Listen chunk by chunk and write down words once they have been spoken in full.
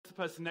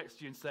person next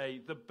to you and say,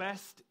 the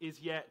best is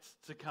yet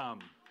to come.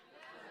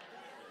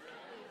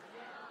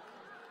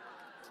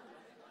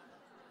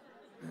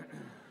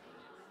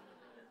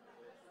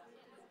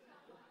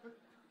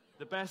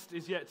 The best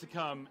is yet to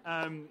come.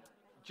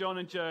 John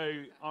and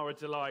Joe are a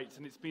delight,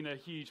 and it's been a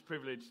huge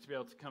privilege to be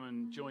able to come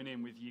and join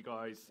in with you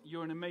guys.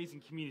 You're an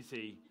amazing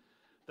community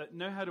that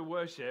know how to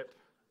worship,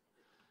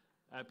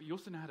 but you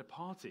also know how to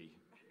party.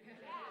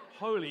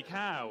 Holy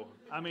cow.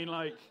 I mean,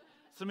 like,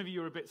 some of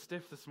you are a bit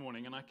stiff this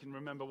morning, and I can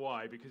remember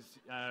why, because,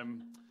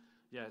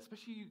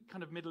 especially you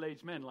kind of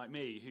middle-aged men like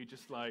me who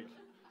just like...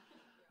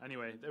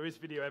 Anyway, there is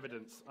video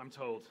evidence, I'm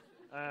told.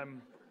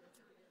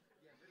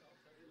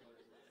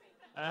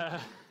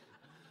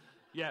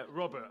 Yeah,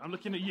 Robert, I'm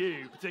looking at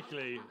you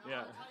particularly.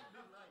 Yeah,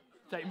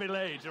 take middle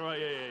age, all right?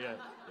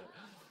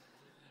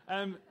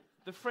 Yeah.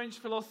 The French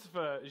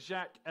philosopher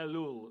Jacques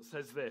Ellul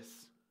says this.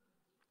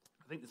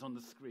 I think it's on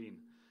the screen.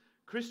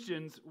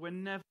 Christians were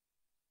never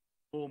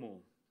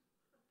normal.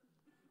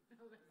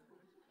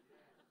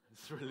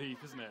 It's a relief,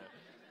 isn't it?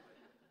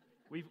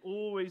 We've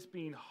always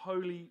been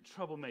holy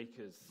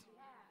troublemakers.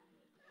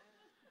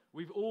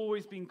 We've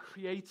always been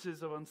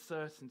creators of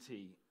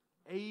uncertainty.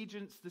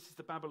 Agents, this is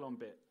the Babylon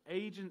bit,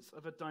 agents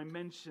of a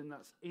dimension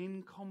that's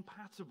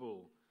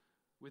incompatible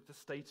with the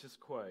status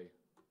quo.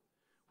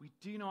 We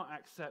do not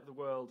accept the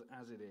world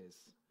as it is,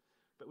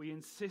 but we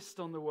insist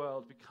on the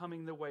world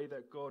becoming the way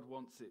that God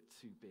wants it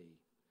to be.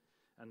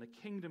 And the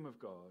kingdom of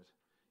God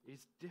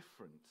is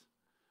different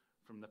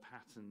from the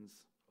patterns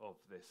of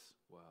this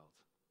world.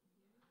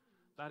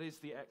 That is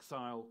the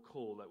exile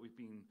call that we've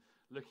been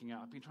looking at.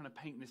 I've been trying to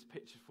paint this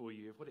picture for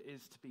you of what it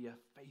is to be a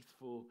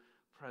faithful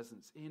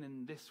presence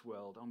in this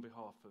world on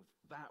behalf of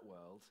that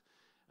world,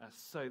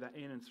 so that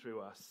in and through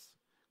us,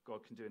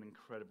 God can do an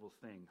incredible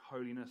thing.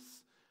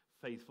 Holiness,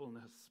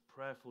 faithfulness,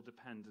 prayerful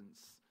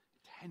dependence,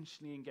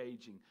 intentionally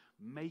engaging,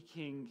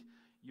 making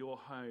your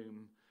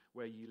home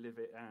where you live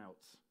it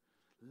out.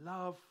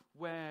 Love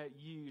where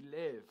you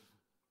live.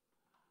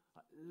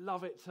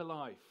 Love it to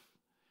life.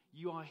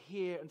 You are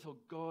here until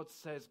God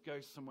says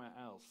go somewhere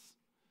else.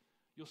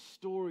 Your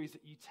stories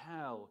that you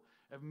tell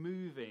of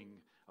moving,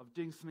 of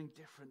doing something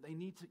different, they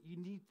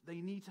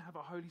need to have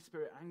a Holy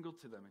Spirit angle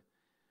to them.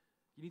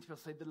 You need to be able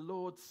to say, the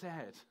Lord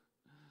said.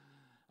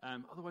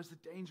 Otherwise,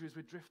 the danger is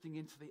we're drifting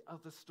into the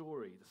other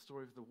story, the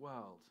story of the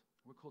world.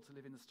 We're called to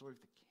live in the story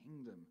of the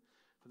kingdom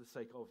for the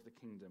sake of the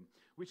kingdom.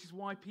 Which is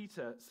why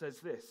Peter says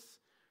this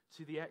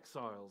to the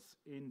exiles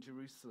in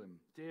Jerusalem.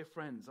 Dear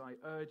friends, I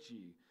urge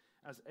you,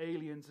 as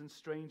aliens and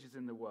strangers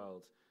in the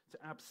world, to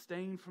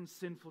abstain from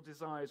sinful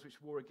desires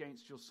which war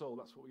against your soul.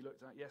 That's what we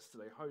looked at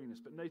yesterday, holiness.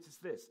 But notice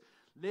this,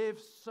 live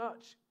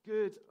such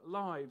good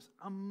lives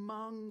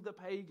among the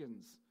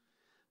pagans,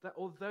 that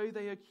although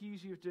they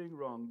accuse you of doing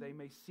wrong, they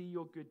may see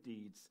your good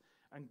deeds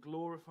and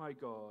glorify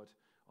God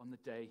on the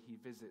day he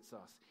visits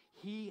us.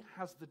 He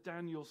has the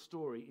Daniel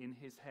story in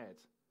his head.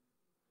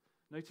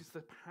 Notice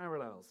the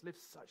parallels. Live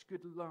such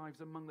good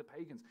lives among the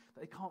pagans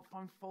that they can't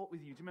find fault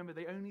with you. Do you remember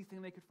the only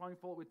thing they could find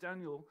fault with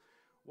Daniel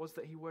was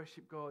that he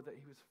worshipped God, that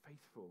he was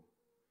faithful.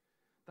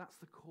 That's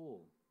the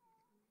call.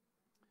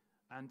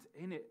 And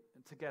in it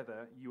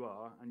together you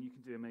are, and you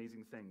can do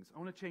amazing things. I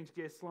want to change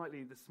gears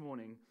slightly this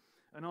morning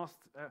and ask,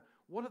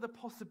 what are the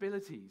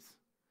possibilities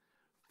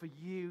for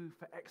you,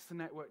 for Exeter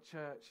Network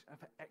Church, and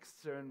for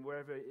Exeter and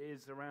wherever it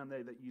is around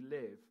there that you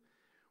live,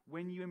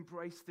 when you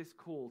embrace this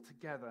call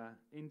together,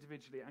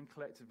 individually and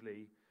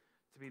collectively,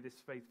 to be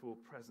this faithful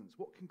presence?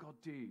 What can God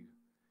do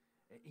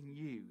in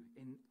you,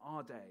 in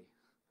our day,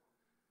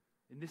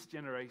 in this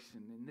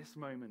generation, in this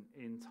moment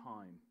in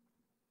time?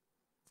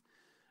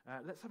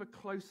 Let's have a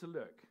closer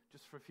look,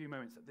 just for a few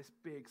moments, at this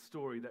big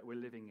story that we're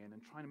living in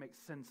and trying to make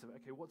sense of it.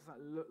 Okay, what does that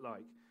look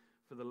like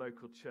for the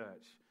local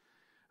church?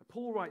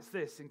 Paul writes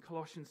this in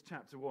Colossians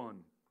chapter 1.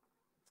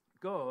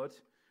 God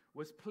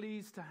was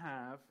pleased to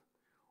have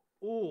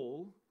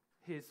all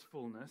his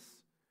fullness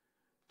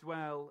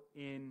dwell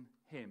in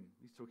him.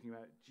 He's talking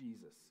about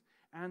Jesus.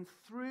 And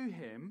through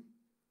him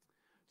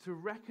to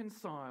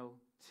reconcile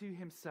to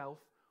himself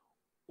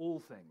all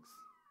things,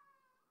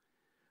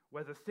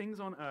 whether things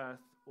on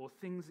earth or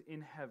things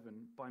in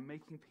heaven, by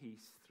making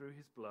peace through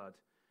his blood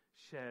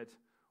shed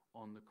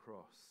on the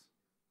cross.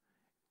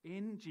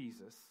 In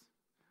Jesus,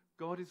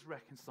 God is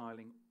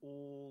reconciling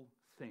all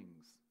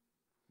things,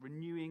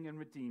 renewing and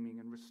redeeming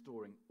and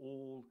restoring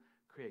all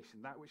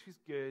creation, that which is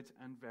good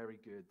and very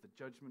good. The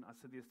judgment, I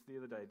said this the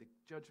other day, the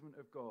judgment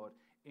of God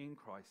in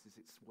Christ is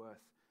it's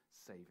worth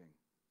saving.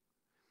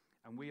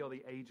 And we are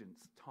the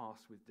agents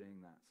tasked with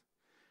doing that.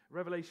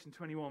 Revelation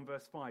 21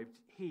 verse 5,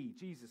 he,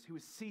 Jesus, who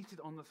was seated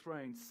on the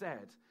throne,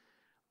 said,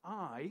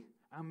 I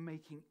am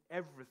making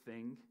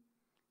everything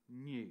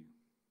new.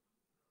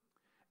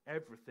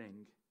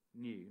 Everything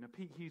new. Now,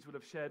 Pete Hughes would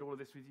have shared all of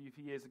this with you a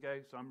few years ago,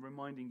 so I'm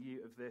reminding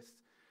you of this.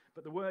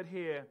 But the word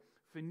here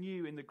for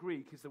new in the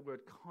Greek is the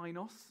word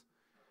kainos,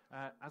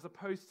 as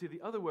opposed to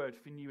the other word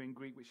for new in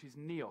Greek, which is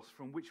neos,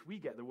 from which we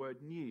get the word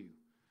new.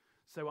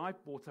 So I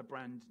bought a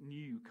brand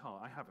new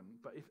car. I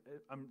haven't, but if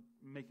I'm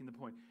making the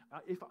point.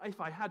 If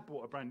I had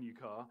bought a brand new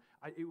car,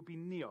 it would be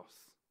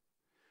neos.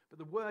 But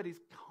the word is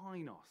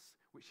kainos,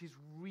 which is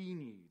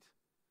renewed.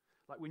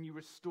 Like when you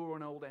restore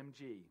an old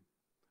MG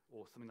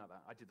or something like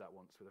that. I did that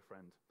once with a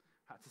friend.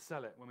 Had to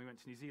sell it when we went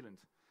to New Zealand.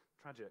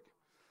 Tragic.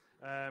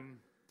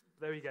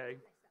 There we go.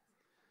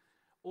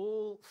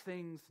 All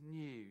things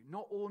new.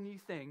 Not all new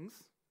things.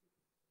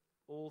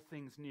 All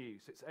things new.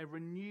 So it's a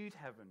renewed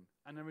heaven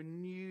and a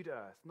renewed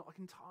earth. Not an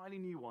entirely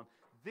new one.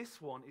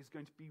 This one is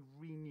going to be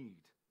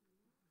renewed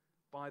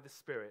by the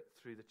Spirit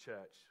through the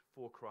church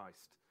for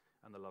Christ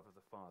and the love of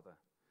the Father.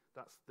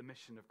 That's the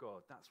mission of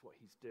God. That's what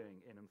he's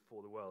doing in and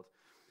for the world.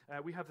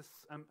 We have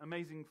this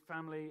amazing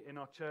family in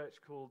our church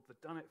called the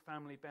Dunnett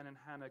family. Ben and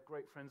Hannah,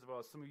 great friends of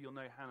ours. Some of you will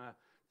know Hannah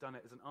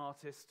Dunnett as an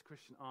artist,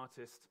 Christian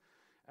artist.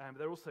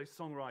 They're also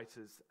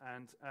songwriters.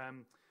 And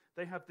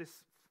they have this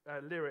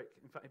lyric.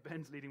 In fact,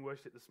 Ben's leading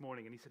worship this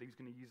morning, and he said he was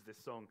going to use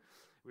this song.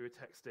 We were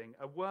texting.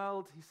 A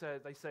world, he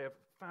said, they say, of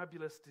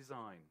fabulous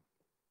design,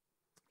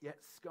 yet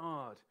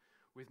scarred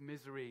with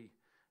misery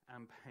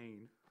and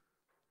pain.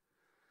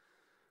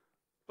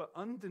 But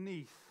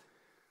underneath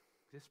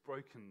this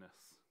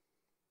brokenness,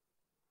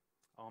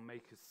 our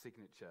Maker's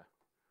signature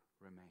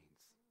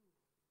remains.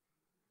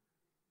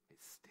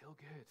 It's still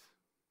good.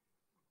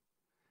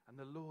 And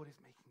the Lord is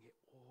making it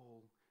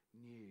all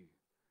new.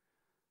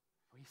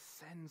 He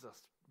sends us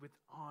with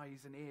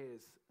eyes and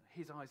ears,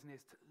 his eyes and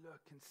ears, to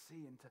look and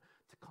see and to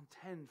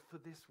contend for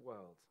this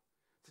world,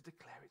 to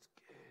declare it's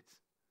good.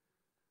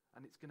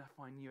 And it's going to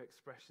find new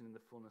expression in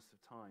the fullness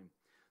of time.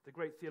 The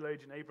great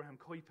theologian Abraham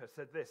Kuyper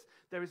said this: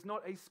 there is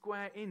not a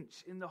square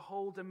inch in the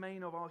whole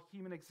domain of our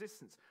human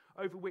existence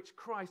over which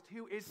Christ,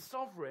 who is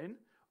sovereign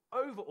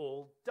over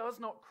all, does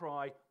not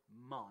cry,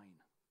 mine.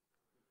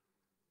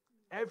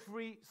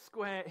 Every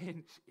square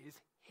inch is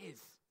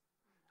his,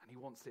 and he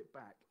wants it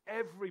back.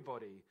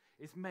 Everybody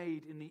is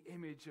made in the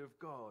image of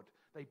God.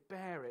 They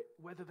bear it,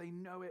 whether they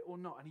know it or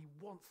not, and he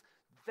wants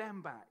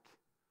them back.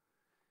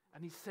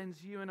 And he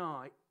sends you and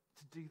I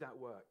to do that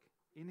work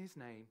in his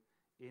name,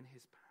 in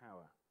his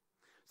power.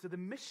 So the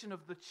mission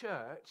of the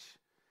church,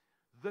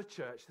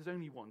 there's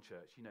only one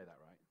church, you know that,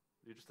 right?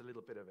 You're just a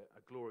little bit of it,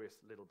 a glorious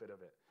little bit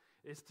of it,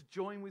 is to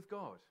join with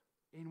God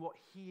in what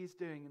he is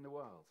doing in the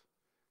world,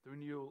 the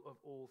renewal of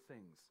all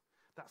things.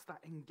 That's that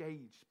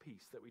engaged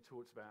piece that we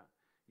talked about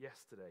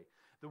yesterday.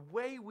 The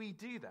way we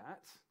do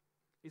that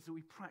is that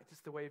we practice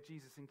the way of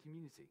Jesus in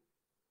community.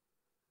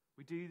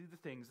 We do the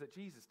things that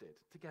Jesus did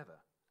together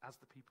as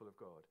the people of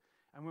God.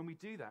 And when we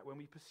do that, when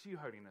we pursue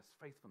holiness,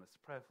 faithfulness,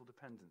 prayerful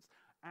dependence,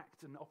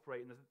 act and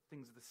operate in the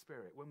things of the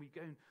Spirit, when we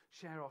go and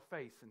share our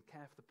faith and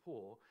care for the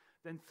poor,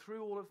 then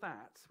through all of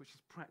that, which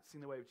is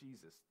practicing the way of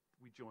Jesus,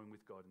 we join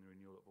with God in the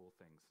renewal of all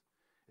things.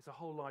 It's a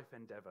whole life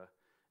endeavor,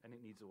 and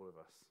it needs all of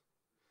us.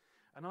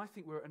 And I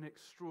think we're at an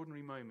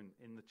extraordinary moment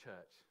in the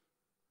church,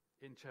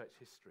 in church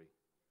history.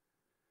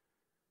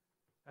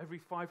 Every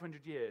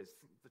 500 years,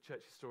 the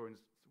church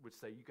historians would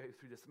say, you go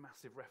through this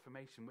massive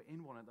reformation. We're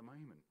in one at the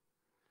moment.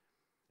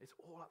 It's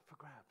all up for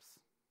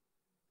grabs.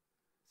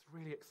 It's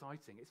really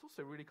exciting. It's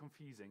also really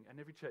confusing, and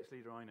every church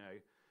leader I know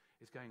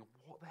is going,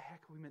 what the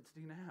heck are we meant to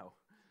do now?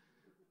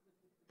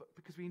 But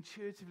because we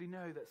intuitively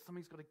know that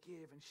something's got to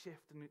give and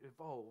shift and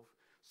evolve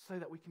so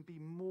that we can be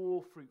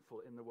more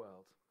fruitful in the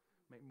world,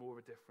 make more of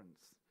a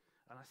difference.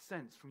 And I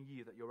sense from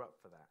you that you're up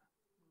for that.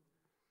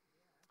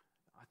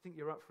 I think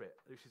you're up for it,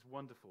 which is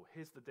wonderful.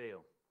 Here's the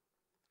deal.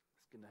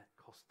 It's going to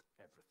cost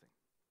everything.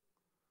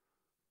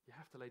 You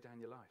have to lay down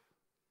your life.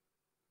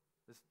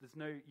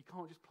 You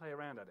can't just play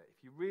around at it.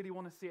 If you really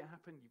want to see it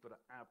happen, you've got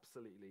to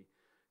absolutely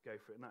go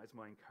for it. And that is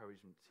my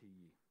encouragement to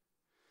you.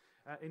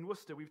 In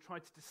Worcester, we've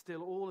tried to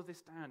distill all of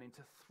this down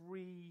into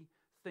 3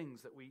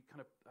 things that we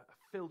kind of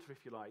filter,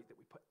 if you like, that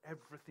we put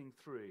everything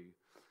through.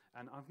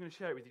 And I'm going to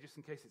share it with you just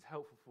in case it's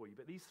helpful for you.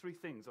 But these 3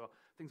 things are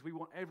things we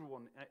want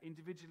everyone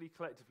individually,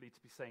 collectively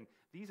to be saying,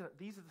 these are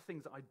the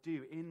things that I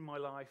do in my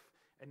life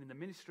and in the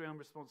ministry I'm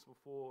responsible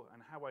for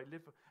and how I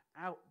live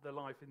out the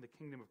life in the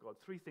kingdom of God.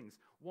 3 things.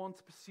 1,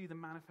 to pursue the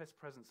manifest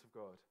presence of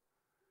God.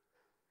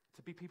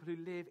 To be people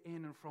who live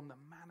in and from the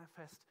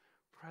manifest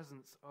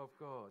presence of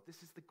God.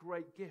 This is the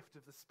great gift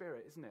of the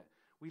Spirit, isn't it?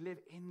 We live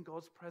in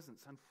God's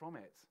presence and from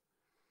it.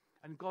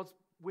 And God's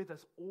with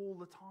us all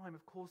the time.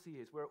 Of course he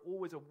is. We're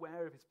always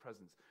aware of his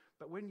presence.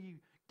 But when you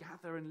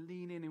gather and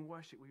lean in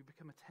worship, we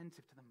become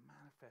attentive to the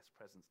manifest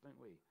presence, don't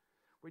we?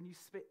 When you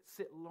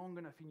sit long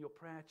enough in your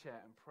prayer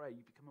chair and pray,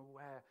 you become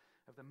aware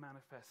of the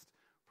manifest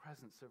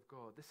presence of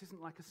God. This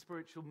isn't like a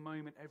spiritual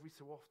moment every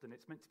so often.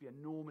 It's meant to be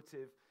a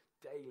normative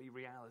daily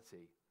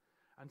reality.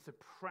 And so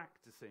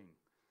practicing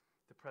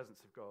the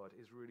presence of God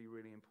is really,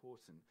 really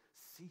important.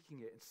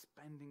 Seeking it and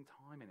spending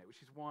time in it,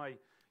 which is why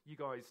you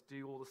guys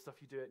do all the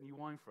stuff you do at New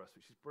Wine for us,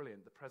 which is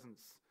brilliant. The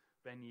presence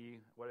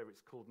venue, whatever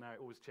it's called now,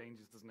 it always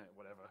changes, doesn't it?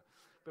 Whatever.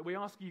 But we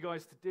ask you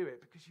guys to do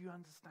it because you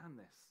understand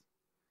this,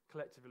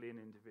 collectively and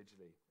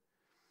individually.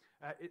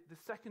 The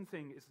second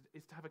thing is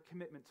to have a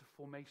commitment to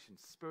formation,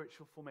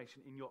 spiritual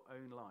formation in your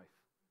own life.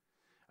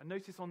 And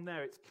notice on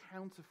there it's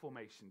counter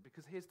formation,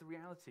 because here's the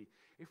reality.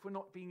 If we're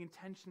not being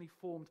intentionally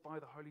formed by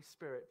the Holy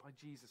Spirit, by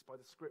Jesus, by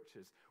the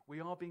Scriptures, we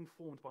are being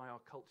formed by our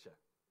culture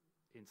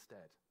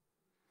instead.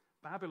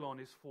 Babylon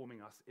is forming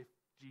us if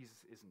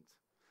Jesus isn't.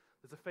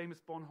 There's a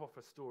famous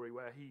Bonhoeffer story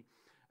where he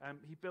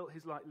built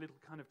his little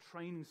kind of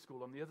training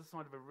school on the other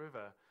side of a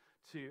river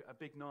to a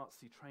big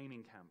Nazi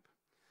training camp.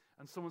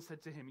 And someone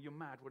said to him, "You're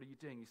mad, what are you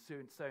doing?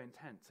 You're so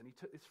intense." And he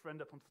took this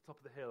friend up onto the top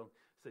of the hill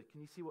and said, "Can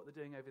you see what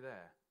they're doing over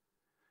there?"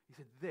 He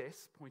said,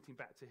 "This," pointing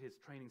back to his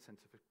training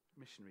center for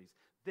missionaries,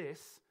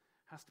 "this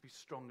has to be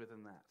stronger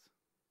than that."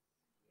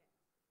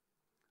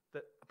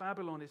 That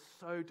Babylon is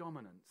so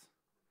dominant,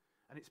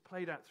 and it's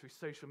played out through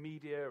social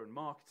media and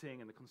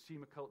marketing and the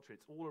consumer culture.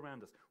 It's all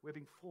around us. We're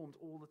being formed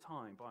all the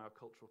time by our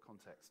cultural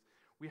context.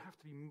 We have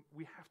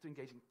to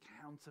engage in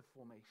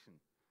counter-formation,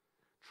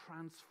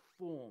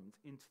 transformed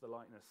into the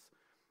likeness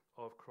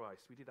of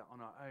Christ. We do that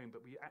on our own,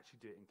 but we actually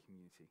do it in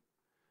community.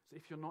 So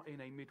if you're not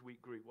in a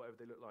midweek group, whatever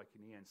they look like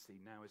in ENC,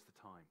 now is the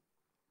time.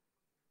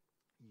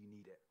 You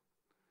need it.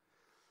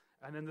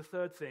 And then the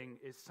third thing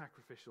is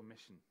sacrificial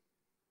mission.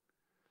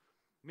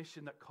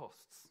 Mission that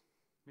costs.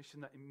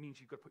 Mission that means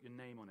you've got to put your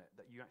name on it,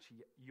 that you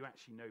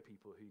actually know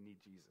people who need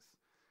Jesus,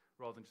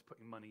 rather than just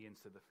putting money in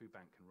so the food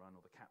bank can run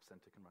or the CAP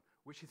Centre can run,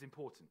 which is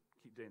important.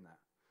 Keep doing that.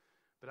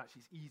 But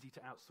actually it's easy to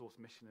outsource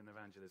mission and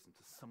evangelism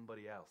to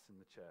somebody else in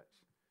the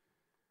church.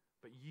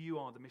 But you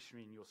are the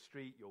missionary in your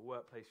street, your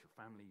workplace, your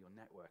family, your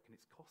network, and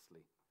it's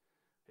costly.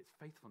 It's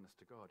faithfulness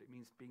to God. It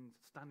means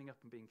standing up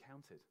and being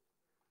counted.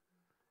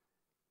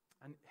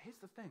 And here's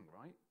the thing,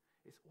 right?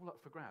 It's all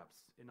up for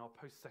grabs in our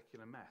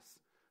post-secular mess.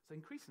 So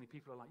increasingly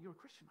people are like, "You're a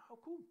Christian? How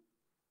cool.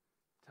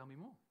 Tell me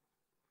more."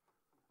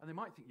 And they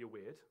might think you're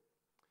weird,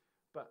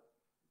 but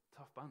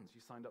tough buns.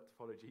 You signed up to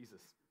follow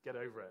Jesus. Get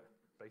over it,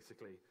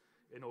 basically,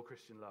 in all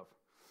Christian love.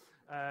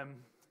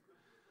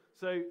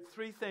 So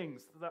 3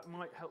 things that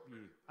might help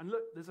you. And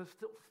look, there's a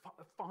still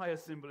a fire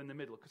symbol in the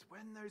middle, because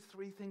when those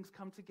 3 things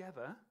come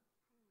together,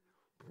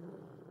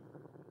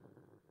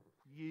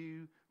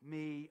 you,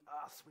 me,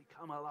 us, we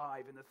come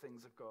alive in the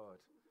things of God.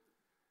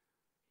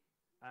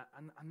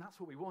 And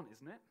that's what we want,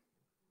 isn't it?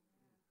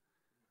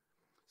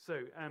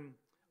 So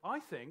I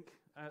think,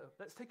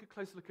 let's take a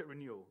closer look at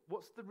renewal.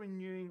 What's the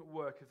renewing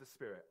work of the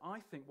Spirit? I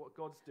think what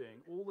God's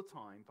doing all the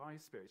time by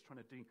His Spirit is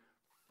trying to do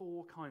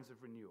 4 kinds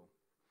of renewal.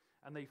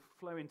 And they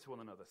flow into one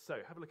another.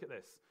 So have a look at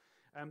this.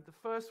 The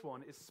first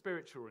one is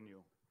spiritual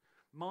renewal.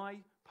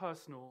 My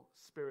personal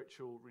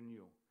spiritual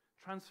renewal.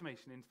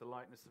 Transformation into the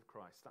likeness of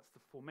Christ. That's the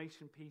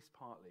formation piece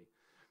partly.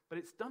 But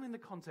it's done in the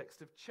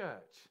context of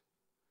church.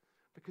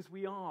 Because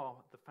we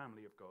are the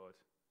family of God.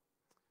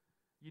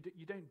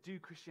 You don't do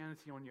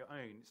Christianity on your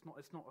own. It's not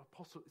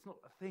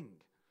a thing.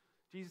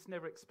 Jesus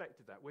never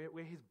expected that.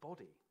 We're His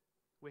body.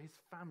 We're His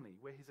family.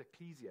 We're His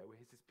ecclesia. We're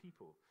His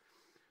people.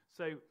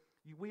 So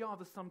we are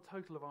the sum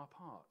total of our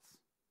parts.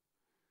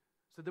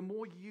 So the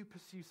more you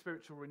pursue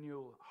spiritual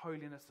renewal,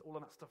 holiness, all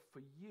of that stuff for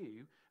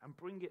you, and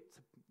bring it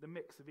to the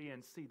mix of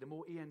ENC, the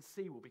more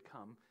ENC will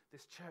become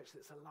this church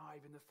that's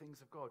alive in the things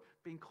of God,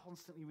 being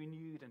constantly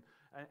renewed and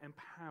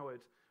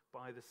empowered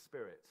by the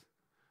Spirit.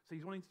 So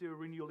He's wanting to do a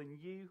renewal in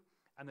you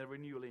and a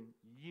renewal in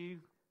you.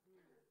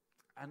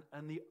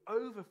 And the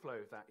overflow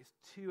of that is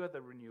 2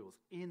 other renewals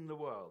in the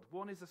world.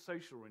 One is a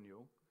social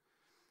renewal,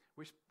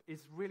 which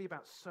is really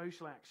about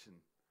social action,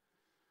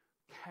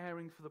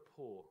 caring for the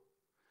poor,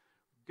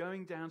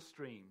 going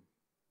downstream,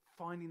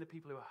 finding the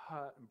people who are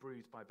hurt and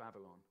bruised by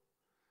Babylon,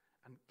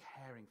 and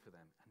caring for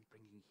them and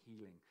bringing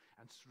healing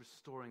and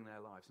restoring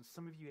their lives. And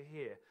some of you are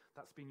here,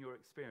 that's been your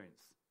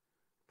experience.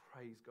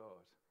 Praise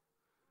God.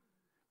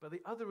 But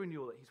the other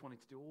renewal that He's wanting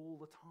to do all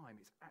the time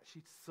is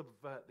actually to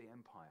subvert the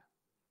empire.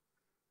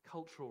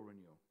 Cultural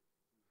renewal.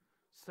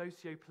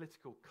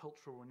 Socio-political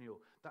cultural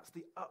renewal. That's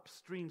the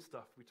upstream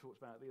stuff we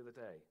talked about the other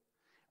day.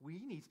 We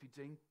need to be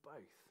doing both.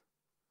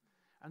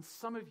 And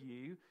some of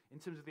you, in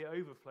terms of the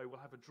overflow, will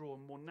have a draw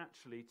more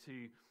naturally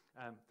to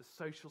the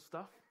social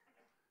stuff,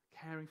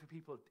 caring for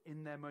people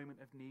in their moment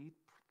of need.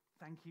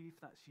 Thank you if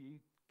that's you.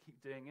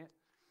 Keep doing it.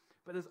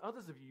 But there's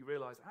others of you who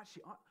realize,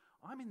 actually,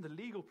 I'm in the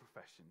legal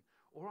profession,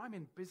 or I'm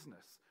in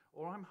business,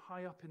 or I'm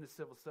high up in the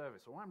civil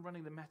service, or I'm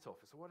running the Met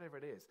Office, or whatever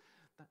it is.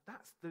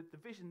 That's the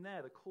vision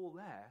there, the call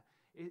there,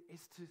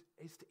 is to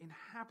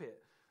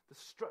inhabit the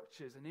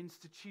structures and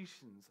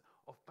institutions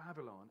of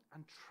Babylon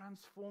and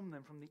transform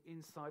them from the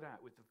inside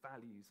out with the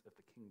values of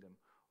the kingdom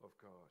of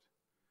God.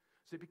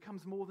 So it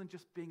becomes more than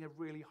just being a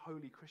really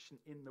holy Christian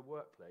in the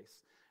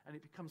workplace, and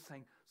it becomes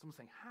someone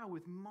saying, how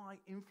with my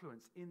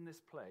influence in this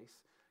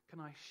place can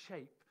I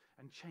shape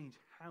and change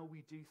how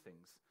we do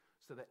things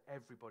so that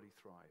everybody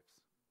thrives?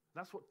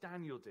 That's what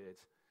Daniel did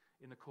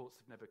in the courts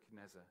of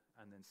Nebuchadnezzar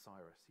and then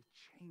Cyrus. He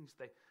changed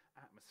the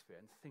atmosphere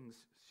and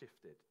things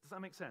shifted. Does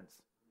that make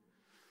sense?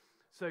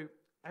 So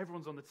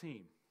everyone's on the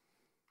team,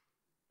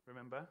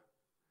 remember?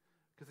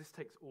 Because this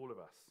takes all of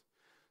us.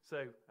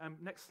 So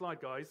next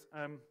slide, guys.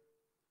 I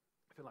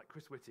feel like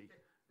Chris Whitty.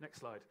 Next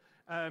slide.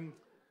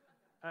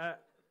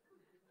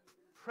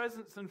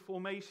 Presence and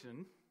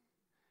formation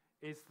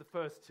is the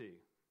first 2.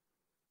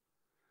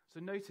 So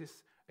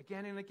notice,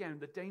 again and again,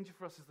 the danger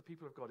for us as the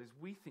people of God is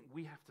we think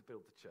we have to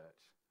build the church,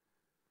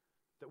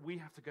 that we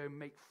have to go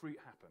make fruit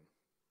happen.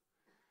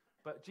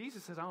 But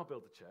Jesus says, I'll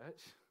build the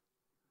church.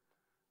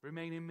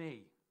 Remain in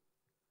me,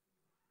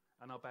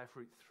 and I'll bear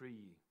fruit through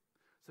you.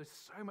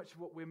 So much of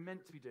what we're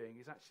meant to be doing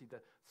is actually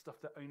the stuff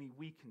that only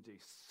we can do,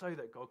 so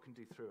that God can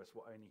do through us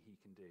what only he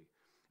can do.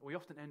 And we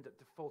often end up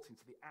defaulting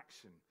to the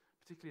action,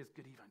 particularly as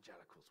good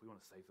evangelicals. We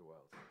want to save the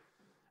world.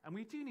 And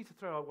we do need to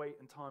throw our weight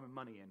and time and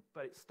money in,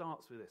 but it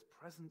starts with this,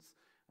 presence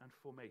and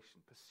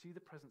formation. Pursue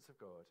the presence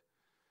of God.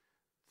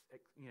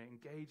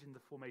 Engage in the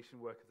formation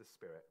work of the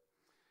Spirit.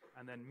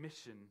 And then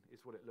mission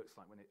is what it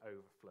looks like when it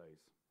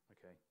overflows.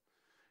 Okay.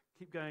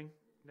 Keep going.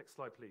 Next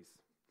slide, please.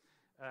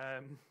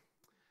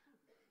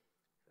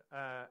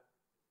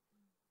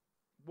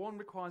 One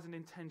requires an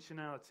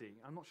intentionality.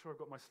 I'm not sure I've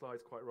got my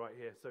slides quite right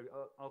here, so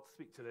I'll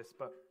speak to this,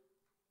 but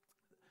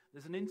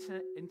there's an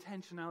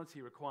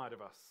intentionality required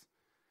of us,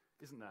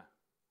 isn't there?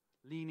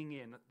 Leaning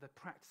in, the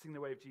practicing the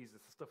way of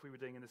Jesus, the stuff we were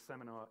doing in the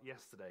seminar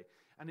yesterday,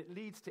 and it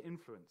leads to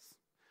influence.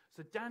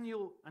 So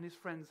Daniel and his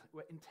friends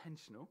were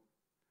intentional,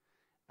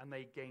 and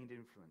they gained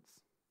influence.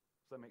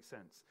 Does that make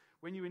sense?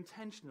 When you're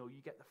intentional,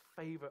 you get the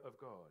favor of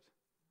God.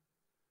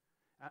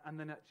 And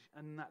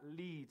that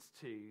leads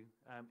to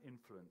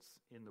influence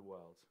in the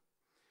world.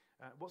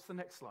 What's the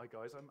next slide,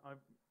 guys?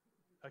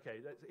 Okay,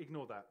 let's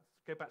ignore that.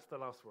 Go back to the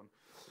last one.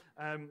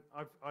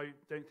 I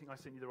don't think I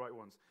sent you the right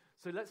ones.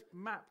 So let's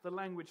map the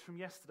language from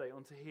yesterday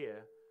onto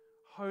here.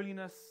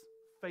 Holiness,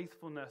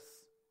 faithfulness,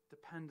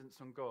 dependence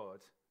on God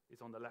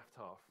is on the left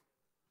half.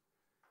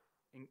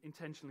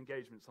 Intentional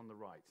engagement's on the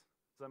right.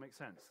 Does that make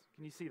sense?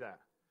 Can you see that?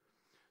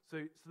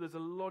 So there's a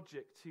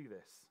logic to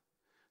this.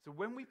 So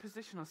when we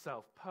position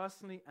ourselves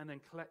personally and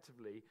then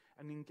collectively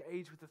and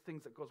engage with the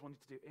things that God's wanting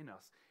to do in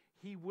us,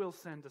 he will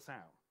send us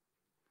out.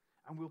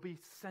 And we'll be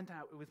sent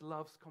out with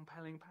love's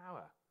compelling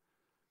power.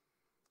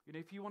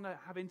 If you want to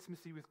have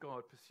intimacy with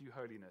God, pursue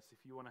holiness.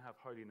 If you want to have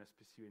holiness,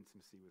 pursue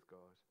intimacy with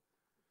God.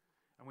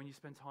 And when you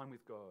spend time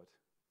with God,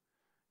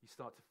 you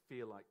start to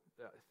feel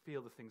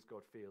the things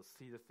God feels,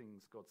 see the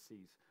things God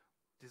sees,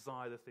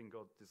 desire the thing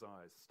God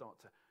desires, start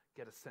to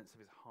get a sense of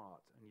his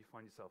heart, and you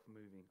find yourself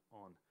moving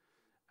on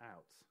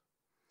out.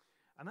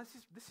 And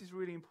this is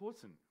really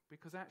important,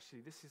 because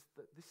actually this is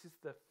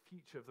the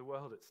future of the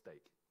world at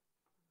stake.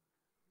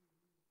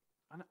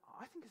 And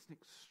I think it's an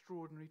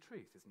extraordinary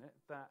truth, isn't it?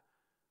 That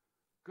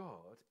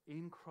God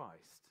in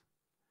Christ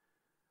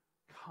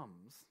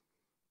comes,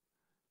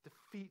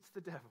 defeats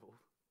the devil,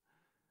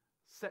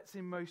 sets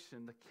in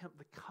motion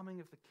the coming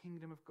of the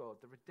kingdom of God,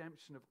 the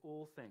redemption of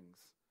all things,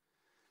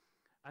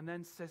 and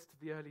then says to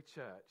the early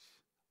church,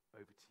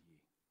 over to you.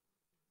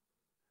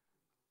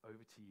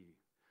 Over to you.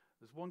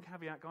 There's one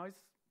caveat, guys.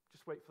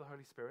 Just wait for the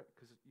Holy Spirit,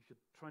 because if you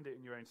try and do it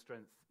in your own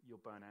strength, you'll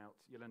burn out.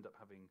 You'll end up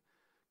having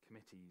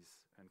committees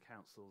and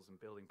councils and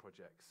building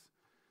projects.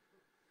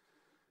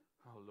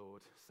 Oh,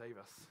 Lord, save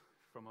us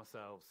from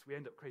ourselves. We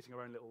end up creating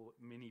our own little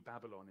mini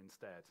Babylon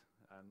instead.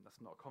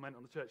 That's not a comment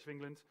on the Church of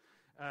England.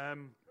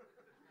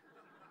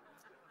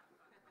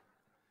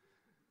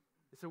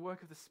 It's a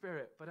work of the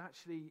Spirit, but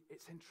actually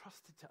it's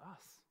entrusted to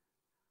us.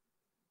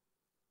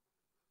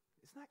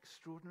 Isn't that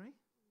extraordinary?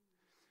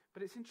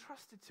 But it's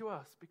entrusted to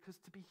us because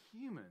to be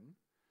human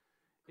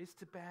is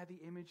to bear the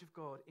image of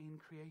God in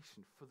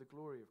creation for the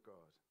glory of God.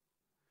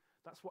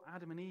 That's what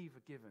Adam and Eve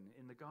are given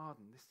in the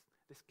garden,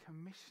 this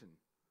commission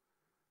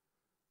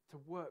to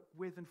work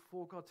with and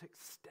for God, to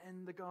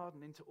extend the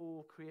garden into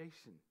all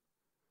creation.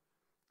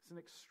 It's an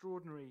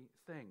extraordinary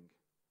thing.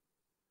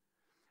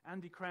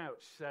 Andy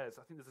Crouch says,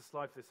 I think there's a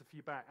slide for this a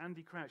few back,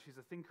 Andy Crouch, who's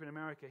a thinker in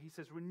America, he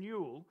says,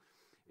 renewal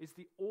is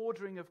the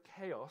ordering of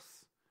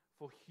chaos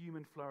for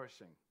human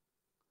flourishing.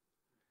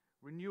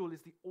 Renewal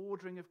is the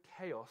ordering of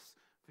chaos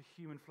for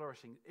human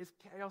flourishing. There's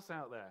chaos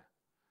out there.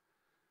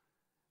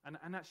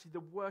 And actually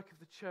the work of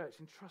the church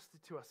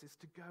entrusted to us is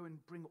to go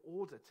and bring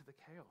order to the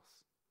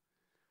chaos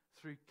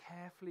through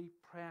carefully,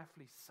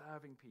 prayerfully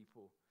serving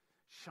people,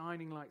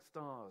 shining like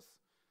stars,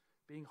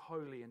 being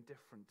holy and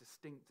different,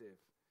 distinctive,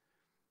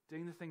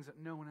 doing the things that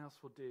no one else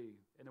will do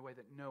in a way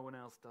that no one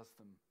else does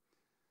them.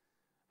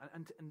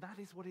 And that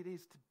is what it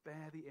is to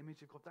bear the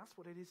image of God. That's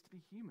what it is to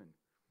be human.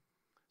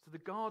 So the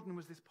garden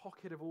was this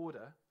pocket of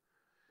order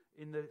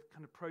in the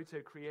kind of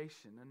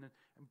proto-creation, and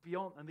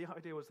beyond. And the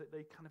idea was that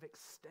they kind of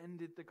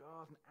extended the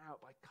garden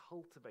out by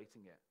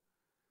cultivating it,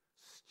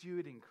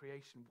 stewarding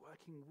creation,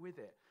 working with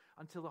it,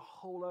 until the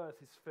whole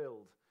earth is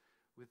filled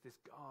with this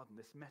garden,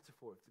 this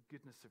metaphor of the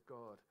goodness of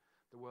God,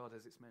 the world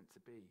as it's meant to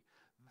be.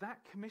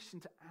 That commission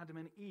to Adam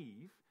and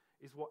Eve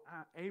is what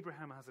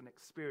Abraham has an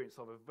experience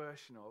of, a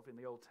version of in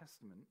the Old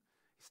Testament.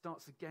 He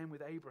starts again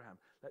with Abraham.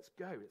 Let's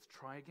go. Let's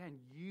try again.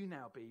 You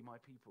now be my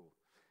people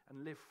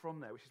and live from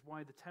there, which is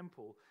why the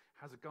temple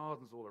has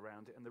gardens all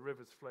around it and the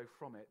rivers flow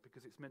from it,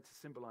 because it's meant to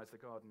symbolize the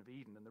Garden of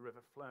Eden and the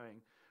river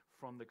flowing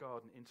from the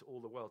garden into all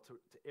the world to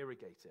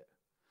irrigate it.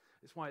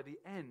 It's why at the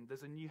end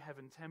there's a new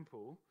heaven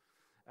temple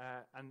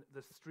and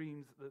the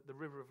streams, the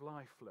river of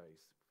life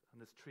flows, and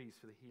there's trees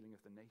for the healing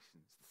of the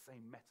nations. It's the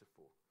same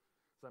metaphor.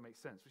 Does that make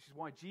sense? Which is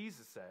why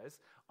Jesus says,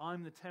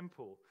 I'm the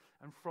temple,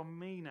 and from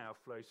me now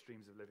flow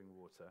streams of living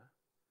water.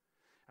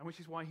 And which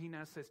is why he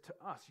now says to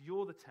us,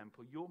 you're the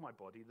temple, you're my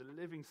body, the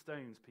living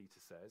stones, Peter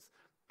says,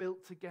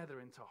 built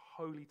together into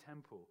a holy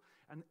temple.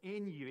 And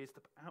in you is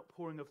the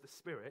outpouring of the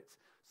Spirit,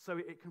 so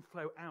it can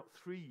flow out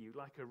through you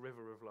like a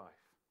river of life.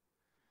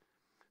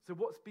 So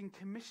what's been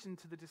commissioned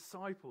to the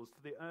disciples,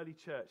 to the early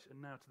church,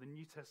 and now to the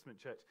New Testament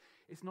church,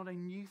 it's not a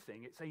new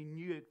thing, it's a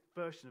new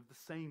version of the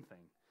same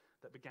thing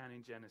that began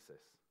in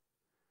Genesis.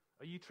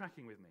 Are you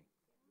tracking with me?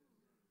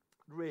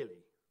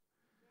 Really?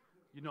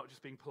 You're not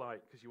just being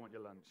polite because you want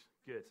your lunch.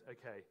 Good,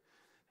 okay.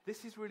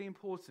 This is really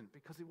important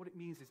because what it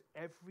means is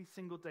every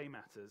single day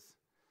matters,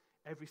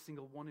 every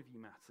single one of you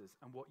matters,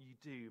 and what you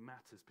do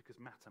matters because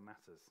matter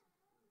matters.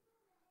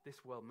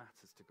 This world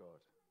matters to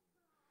God.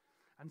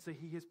 And so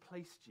he has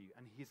placed you,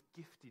 and he has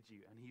gifted you,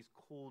 and he's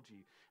called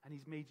you, and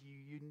he's made you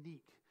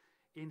unique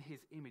in his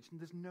image, and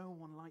there's no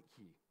one like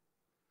you.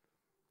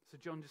 So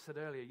John just said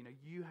earlier,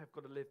 you have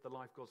got to live the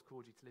life God's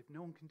called you to live.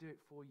 No one can do it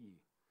for you.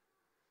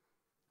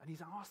 And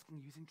he's asking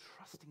you, he's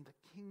entrusting the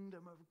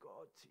kingdom of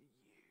God to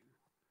you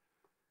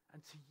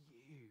and to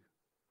you.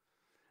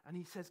 And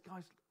he says,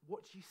 guys,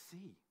 what do you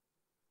see?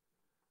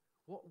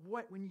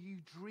 What when you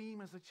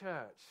dream as a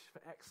church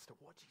for Exeter,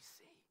 what do you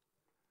see?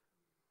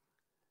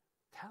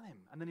 Tell him.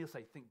 And then he'll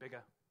say, think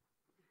bigger.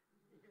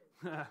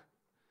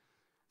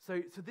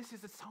 So this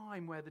is a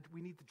time where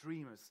we need the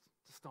dreamers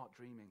to start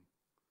dreaming.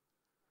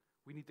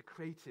 We need the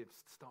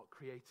creatives to start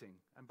creating.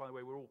 And by the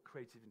way, we're all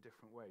creative in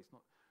different ways,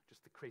 not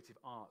just the creative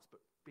arts,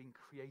 but being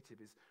creative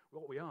is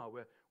what we are.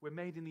 We're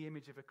made in the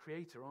image of a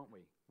creator, aren't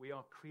we? We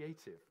are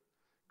creative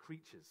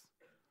creatures,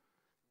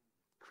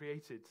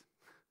 created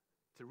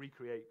to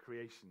recreate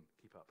creation.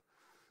 Keep up.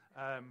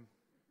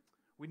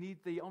 We need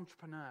the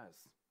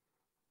entrepreneurs.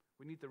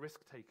 We need the risk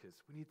takers.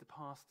 We need the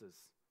pastors.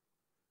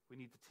 We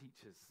need the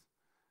teachers.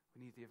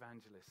 We need the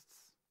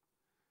evangelists.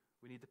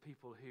 We need the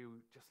people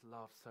who just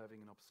love serving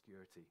in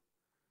obscurity,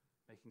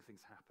 making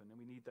things happen. And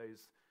we need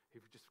those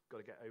who've just got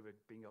to get over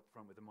being up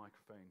front with a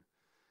microphone.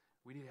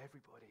 We need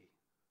everybody,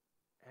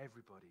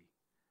 everybody,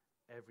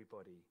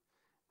 everybody,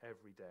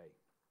 every day.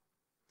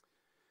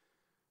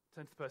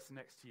 Turn to the person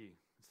next to you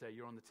and say,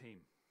 you're on the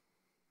team.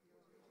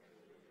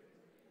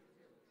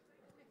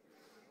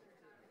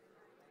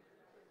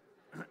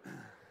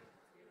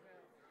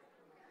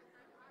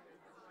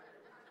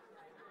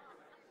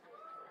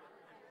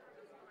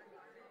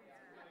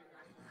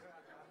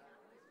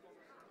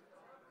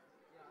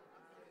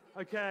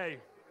 Okay.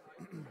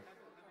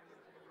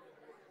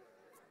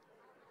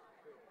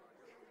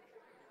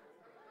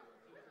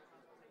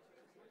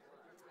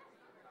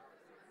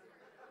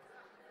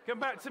 Come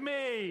back to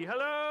me.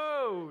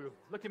 Hello.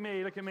 Look at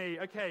me. Look at me.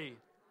 Okay.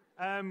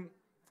 I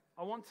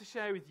want to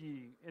share with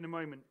you in a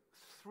moment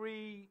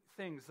three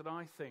things that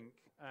I think,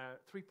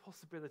 three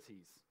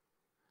possibilities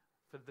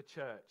for the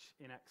church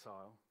in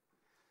exile,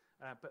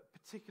 but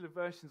particular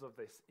versions of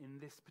this in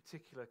this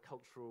particular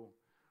cultural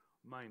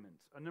moment.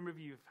 A number of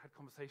you have had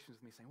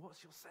conversations with me saying, what's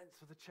your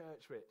sense of the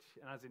church,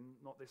 Rich? And as in,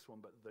 not this one,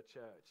 but the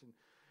church.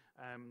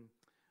 And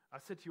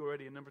I've said to you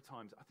already a number of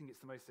times, I think it's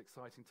the most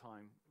exciting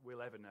time we'll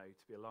ever know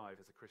to be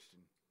alive as a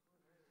Christian.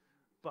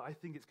 But I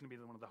think it's going to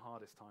be one of the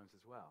hardest times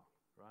as well,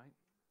 right?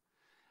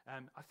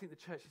 I think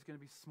the church is going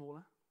to be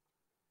smaller,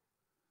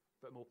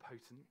 but more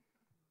potent.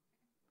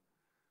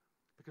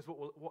 Because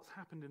what's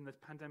happened in the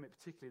pandemic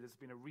particularly, there's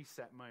been a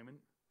reset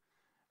moment.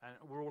 And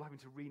we're all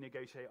having to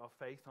renegotiate our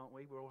faith, aren't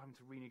we? We're all having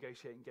to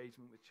renegotiate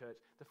engagement with church.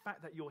 The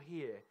fact that you're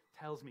here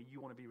tells me you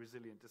want to be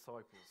resilient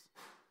disciples,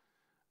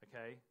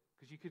 okay?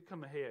 Because you could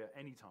come here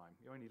anytime.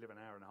 You only live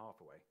an hour and a half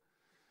away.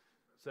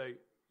 So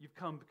you've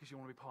come because you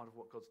want to be part of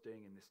what God's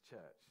doing in this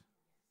church.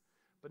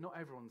 But not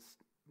everyone's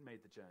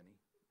made the journey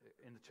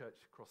in the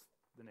church across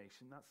the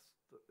nation. That's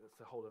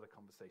a whole other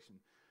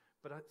conversation.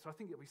 So I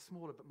think it'll be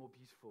smaller but more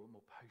beautiful,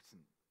 more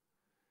potent,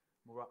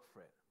 more up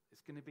for it.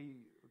 It's going to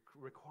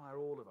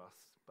require all of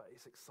us, but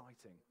it's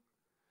exciting.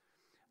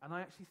 And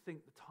I actually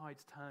think the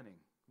tide's turning.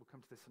 We'll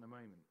come to this in a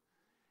moment.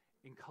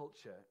 In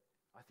culture,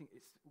 I think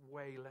it's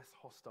way less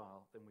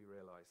hostile than we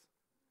realize.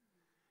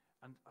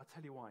 And I'll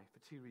tell you why, for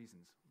two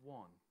reasons.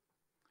 One,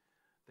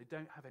 they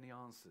don't have any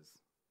answers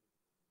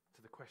to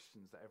the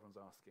questions that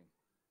everyone's asking.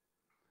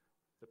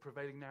 The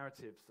prevailing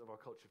narratives of our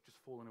culture have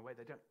just fallen away.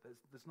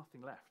 There's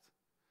nothing left.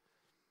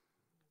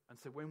 And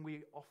so when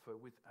we offer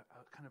with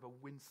a kind of a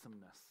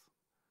winsomeness,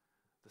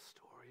 the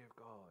story of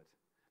God,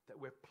 that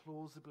we're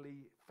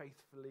plausibly,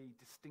 faithfully,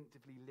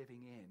 distinctively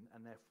living in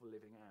and therefore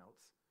living out,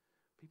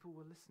 people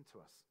will listen to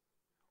us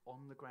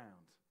on the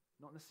ground,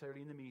 not necessarily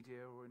in the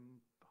media or in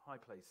high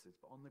places,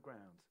 but on the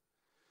ground.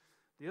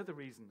 The other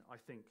reason I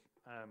think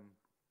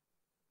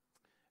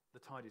the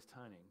tide is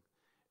turning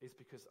is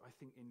because I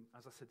think,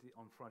 as I said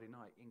on Friday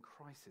night, in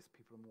crisis,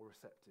 people are more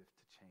receptive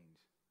to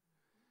change.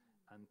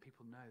 And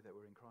people know that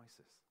we're in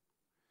crisis.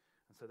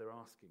 And so they're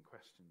asking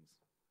questions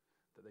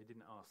that they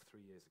didn't ask 3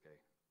 years ago.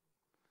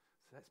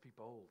 So let's be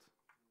bold,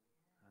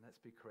 and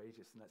let's be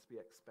courageous, and let's be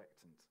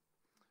expectant.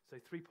 So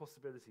three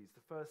possibilities.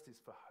 The first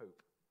is for hope.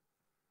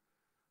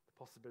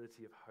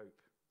 possibility of hope.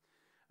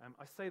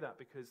 I say that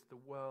because the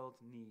world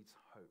needs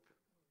hope.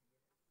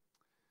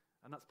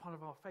 And that's part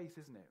of our faith,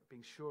 isn't it?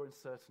 Being sure and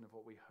certain of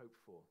what we hope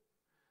for.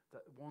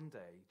 That one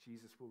day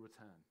Jesus will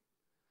return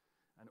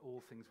and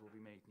all things will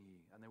be made new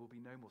and there will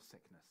be no more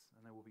sickness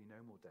and there will be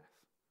no more death.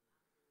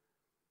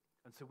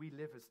 And so we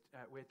live as,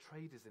 we're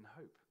traders in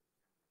hope.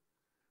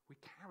 We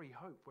carry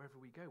hope wherever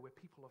we go. We're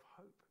people of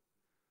hope.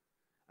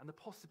 And the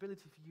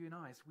possibility for you and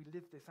I as we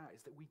live this out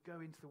is that we go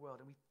into the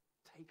world and we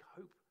take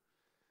hope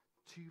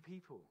to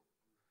people,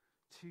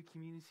 to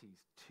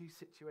communities, to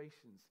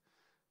situations,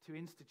 to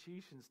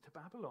institutions, to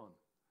Babylon.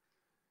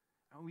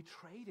 And we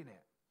trade in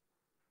it.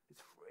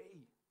 It's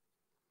free.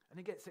 And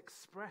it gets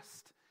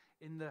expressed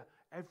in the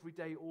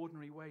everyday,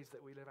 ordinary ways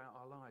that we live out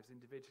our lives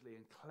individually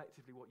and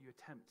collectively, what you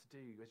attempt to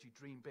do as you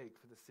dream big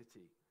for the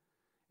city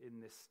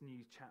in this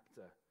new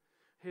chapter.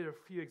 Here are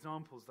a few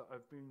examples that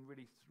have been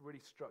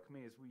really struck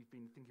me as we've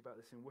been thinking about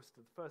this in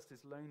Worcester. The first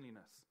is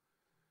loneliness.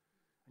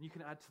 And you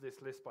can add to this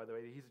list, by the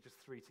way. These are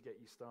just 3 to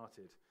get you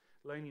started.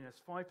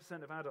 Loneliness. 5%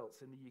 of adults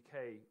in the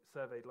UK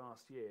surveyed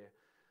last year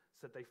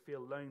said they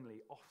feel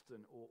lonely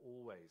often or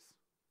always.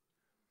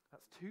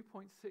 That's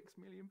 2.6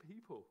 million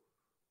people.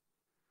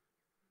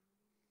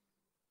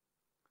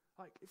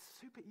 Like, it's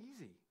super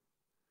easy.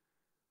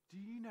 Do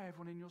you know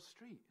everyone in your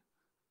street?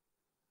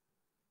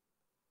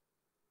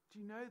 Do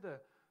you know the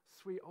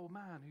sweet old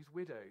man who's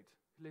widowed,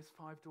 who lives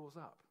 5 doors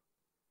up?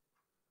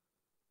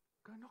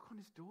 Go knock on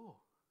his door.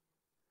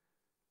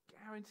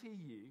 Guarantee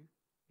you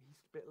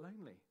he's a bit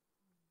lonely.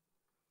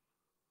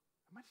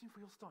 Imagine if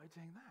we all started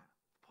doing that.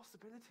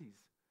 Possibilities.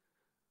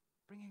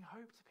 Bringing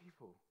hope to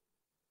people.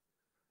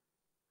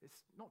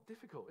 It's not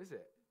difficult, is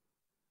it?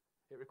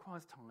 It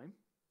requires time.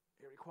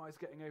 It requires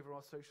getting over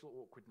our social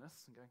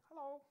awkwardness and going,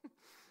 hello,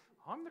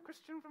 I'm the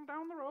Christian from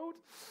down the road.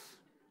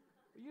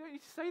 You don't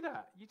need to say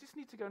that. You just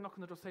need to go knock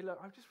on the door and say, look,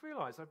 I've just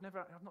realised I've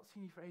not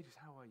seen you for ages.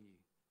 How are you?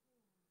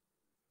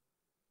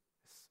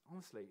 It's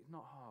honestly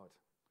not hard.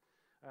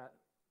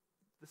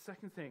 The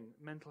second thing,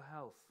 mental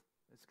health.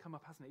 It's come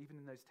up, hasn't it? Even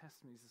in those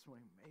testimonies this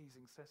morning,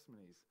 amazing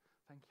testimonies.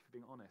 Thank you for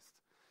being honest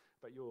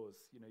about yours,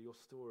 your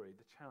story,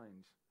 the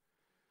challenge.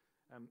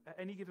 At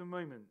any given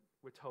moment,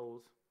 we're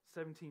told,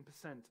 17%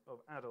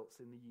 of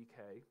adults in the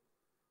UK,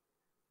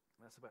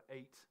 that's about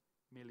 8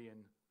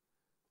 million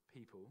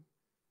people,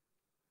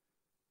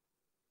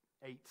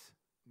 8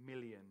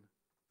 million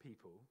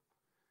people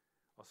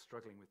are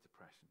struggling with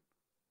depression.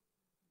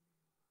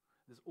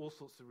 There's all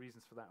sorts of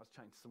reasons for that. I was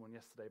chatting to someone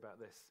yesterday about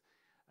this.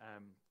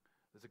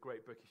 There's a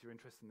great book, if you're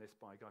interested in this,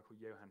 by a guy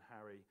called Johann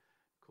Hari,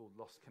 called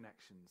Lost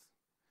Connections.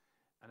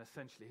 And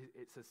essentially,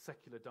 it's a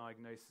secular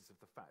diagnosis of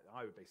the fact that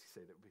I would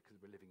basically say that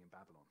because we're living in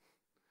Babylon.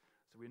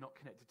 So we're not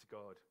connected to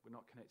God. We're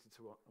not connected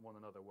to one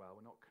another well.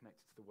 We're not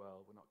connected to the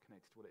world. We're not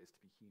connected to what it is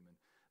to be human.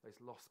 Those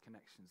lost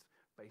connections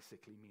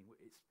basically mean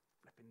it's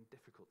flipping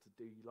difficult to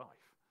do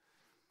life.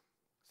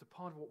 So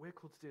part of what we're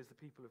called to do as the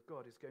people of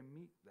God is go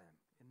meet them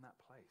in that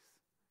place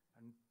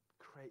and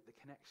create the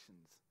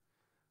connections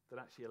that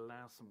actually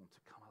allow someone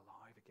to come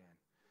alive again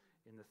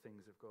in the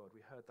things of God.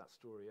 We heard that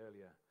story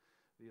earlier,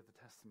 the other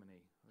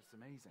testimony. It's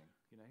amazing,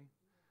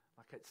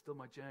 Like, it's still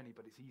my journey,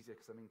 but it's easier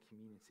because I'm in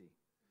community.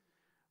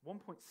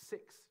 1.6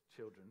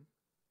 children,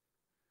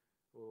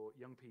 or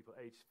young people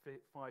aged 5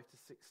 to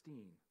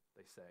 16,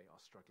 they say,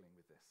 are struggling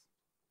with this.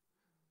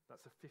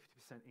 That's a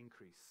 50%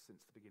 increase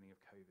since the beginning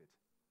of COVID.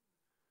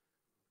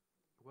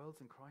 The world's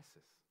in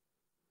crisis.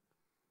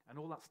 And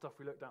all that stuff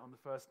we looked at on the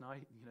first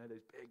night,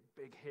 those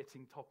big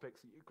hitting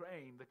topics,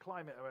 Ukraine, the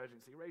climate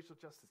emergency, racial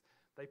justice,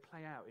 they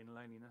play out in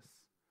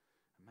loneliness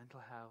and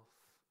mental health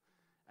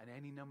and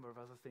any number of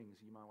other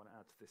things you might want to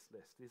add to this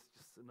list. This is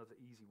just another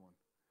easy one.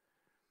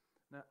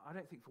 Now, I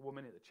don't think for 1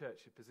 minute the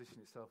church should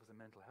position itself as a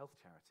mental health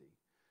charity.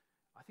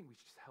 I think we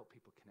should just help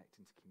people connect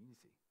into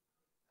community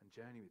and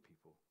journey with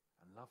people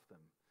and love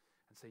them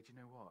and say, do you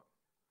know what?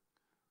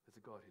 There's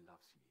a God who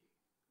loves you.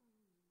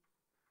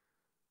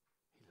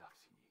 He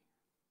loves you.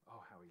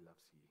 Oh, how he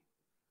loves you.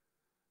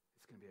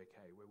 It's going to be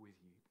okay. We're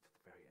with you to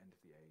the very end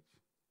of the age.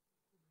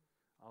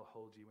 I'll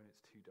hold you when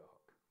it's too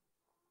dark.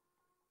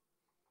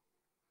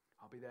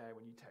 I'll be there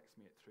when you text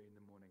me at 3 in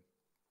the morning.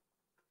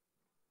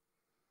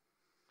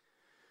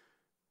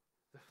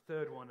 The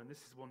third one, and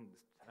this is one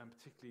that's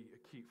particularly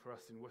acute for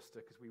us in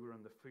Worcester because we were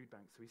on the food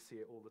bank, so we see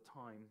it all the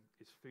time,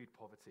 is food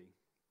poverty.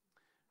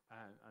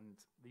 And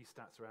these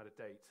stats are out of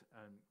date.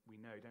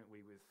 We know, don't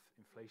we, with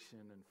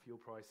inflation and fuel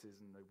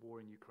prices and the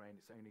war in Ukraine,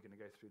 it's only going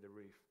to go through the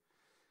roof.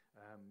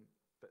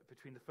 But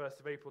between the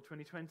 1st of April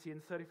 2020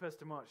 and the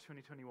 31st of March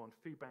 2021,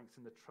 food banks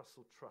in the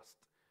Trussell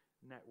Trust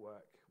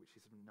network, which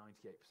is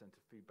 98%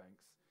 of food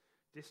banks,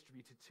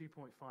 distributed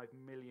 2.5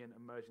 million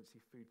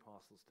emergency food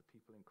parcels to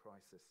people in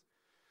crisis.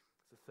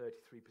 It's a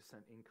 33%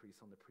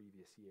 increase on the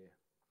previous year.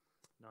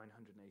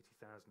 980,000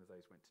 of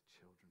those went to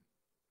children.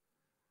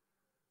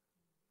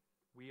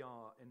 We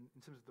are, in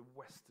terms of the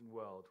Western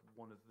world,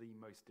 one of the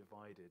most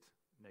divided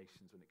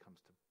nations when it comes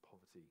to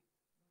poverty,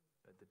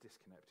 the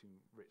disconnect between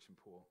rich and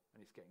poor,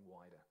 and it's getting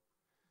wider.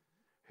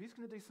 Who's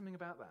going to do something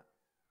about that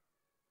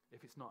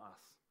if it's not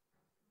us?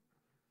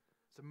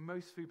 So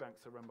most food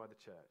banks are run by the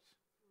church.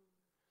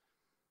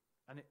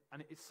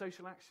 And it's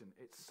social action.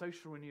 It's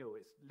social renewal.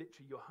 It's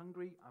literally, you're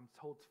hungry, I'm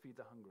told to feed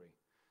the hungry.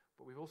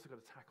 But we've also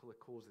got to tackle the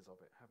causes of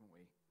it, haven't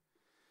we?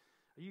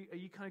 Are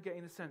you kind of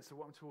getting the sense of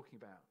what I'm talking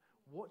about?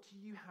 What do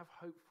you have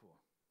hope for?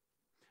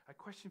 A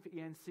question for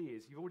ENC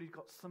is, you've already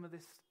got some of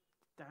this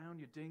down,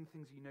 you're doing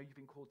things you know you've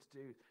been called to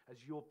do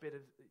as your bit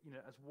of,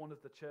 as one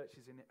of the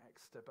churches in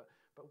Exeter, but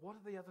what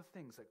are the other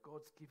things that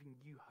God's giving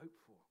you hope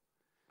for?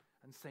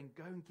 And saying,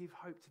 go and give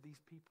hope to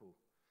these people.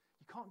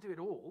 You can't do it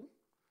all,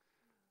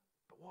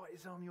 but what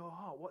is on your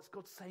heart? What's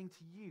God saying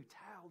to you?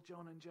 Tell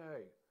John and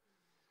Joe.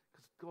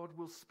 Because God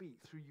will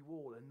speak through you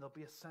all, and there'll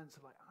be a sense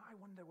of I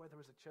wonder whether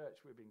as a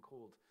church we're being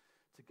called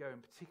to go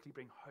and particularly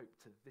bring hope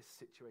to this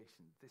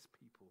situation, this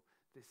people,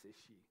 this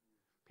issue.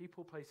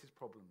 People, places,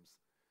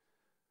 problems.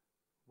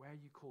 Where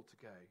are you called to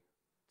go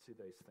to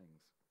those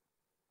things?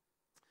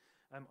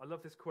 I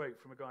love this quote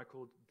from a guy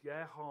called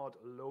Gerhard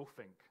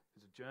Lofink,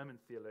 who's a German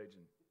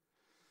theologian.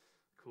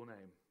 Cool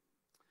name.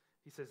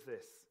 He says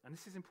this, and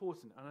this is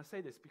important, and I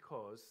say this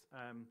because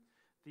I'll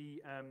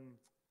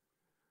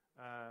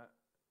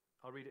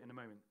read it in a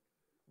moment.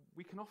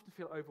 We can often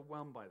feel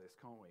overwhelmed by this,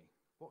 can't we?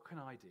 What can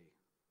I do?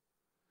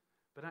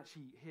 But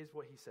actually, here's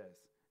what he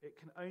says. It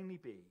can only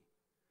be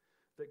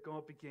that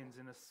God begins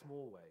in a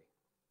small way,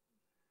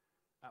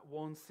 at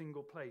one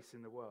single place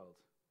in the world.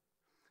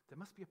 There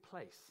must be a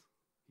place,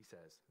 he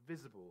says,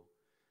 visible,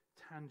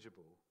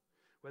 tangible,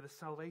 where the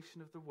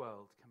salvation of the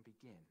world can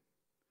begin.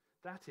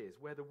 That is,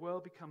 where the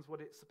world becomes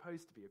what it's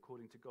supposed to be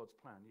according to God's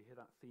plan. You hear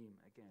that theme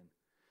again.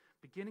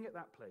 Beginning at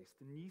that place,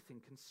 the new thing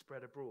can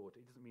spread abroad.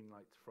 He doesn't mean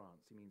like to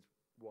France, he means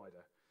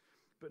wider.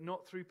 But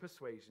not through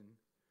persuasion,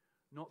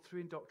 not through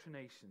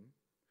indoctrination,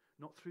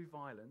 not through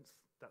violence.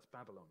 That's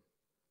Babylon.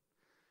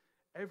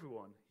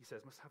 Everyone, he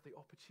says, must have the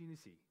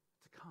opportunity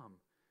to come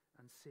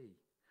and see.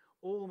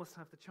 All must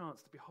have the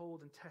chance to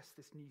behold and test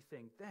this new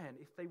thing. Then,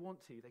 if they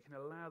want to, they can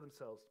allow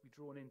themselves to be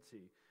drawn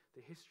into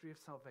the history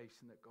of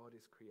salvation that God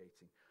is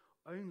creating.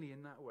 Only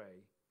in that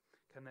way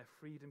can their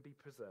freedom be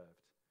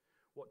preserved.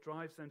 What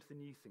drives them to the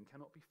new thing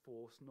cannot be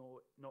force,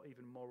 nor not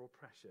even moral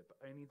pressure,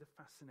 but only the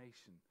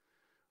fascination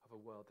of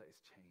a world that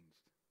is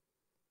changed.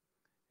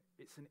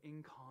 It's an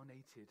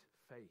incarnated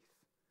faith.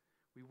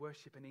 We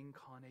worship an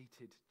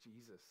incarnated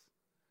Jesus.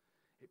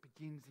 It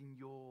begins in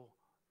your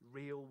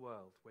real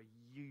world, where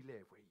you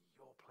live, where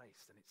you're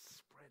placed, and it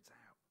spreads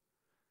out.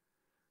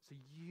 So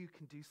you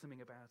can do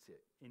something about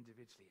it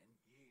individually, and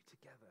you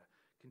together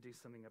can do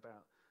something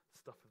about the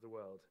stuff of the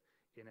world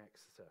in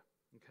Exeter.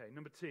 Okay,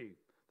 number 2,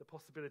 the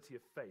possibility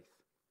of faith.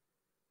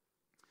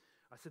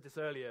 I said this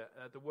earlier,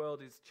 the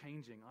world is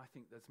changing. I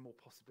think there's more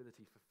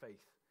possibility for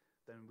faith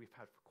than we've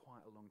had for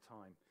quite a long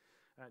time.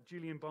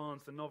 Julian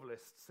Barnes, the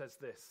novelist, says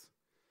this: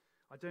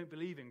 I don't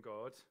believe in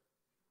God,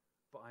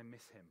 but I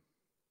miss him.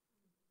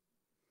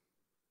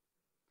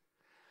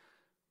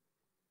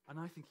 And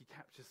I think he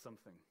captures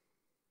something.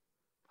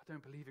 I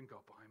don't believe in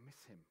God, but I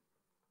miss him.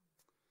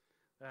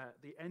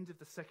 The end of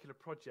the secular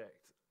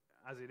project,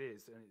 as it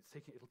is, and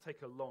it'll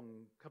take a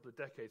long couple of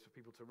decades for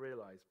people to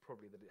realize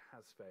probably that it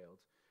has failed,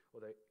 or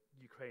that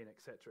Ukraine,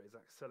 etc., is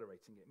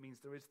accelerating. It means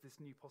there is this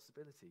new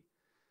possibility.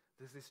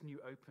 There's this new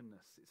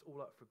openness. It's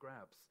all up for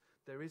grabs.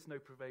 There is no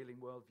prevailing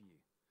worldview.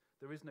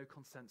 There is no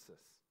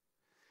consensus.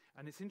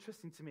 And it's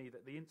interesting to me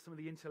that some of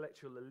the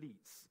intellectual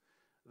elites,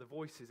 the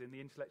voices in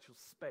the intellectual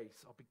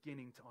space, are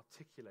beginning to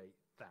articulate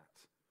that.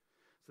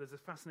 So there's a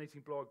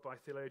fascinating blog by a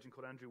theologian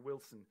called Andrew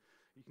Wilson.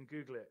 You can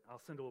Google it. I'll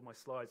send all my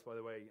slides, by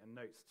the way, and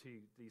notes to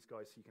these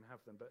guys so you can have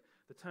them. But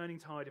The Turning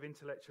Tide of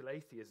Intellectual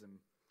Atheism.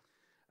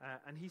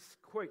 And he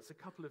quotes a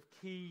couple of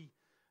key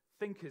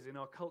thinkers in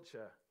our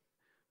culture.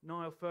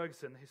 Niall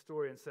Ferguson, the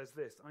historian, says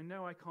this: I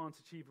know I can't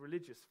achieve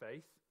religious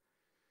faith,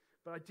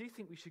 but I do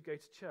think we should go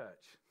to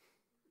church.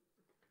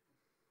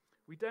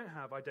 We don't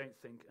have, I don't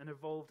think, an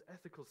evolved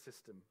ethical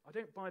system. I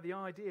don't buy the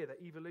idea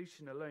that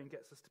evolution alone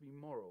gets us to be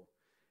moral.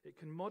 It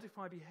can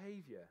modify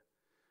behavior,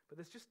 but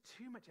there's just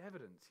too much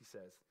evidence, he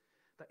says,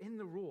 that in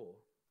the raw,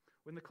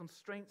 when the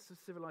constraints of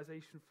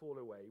civilization fall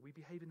away, we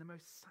behave in the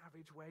most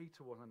savage way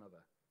to one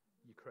another.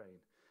 Ukraine.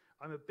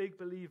 I'm a big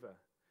believer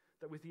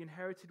that with the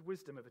inherited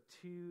wisdom of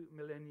a 2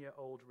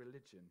 millennia-old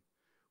religion,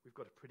 we've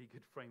got a pretty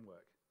good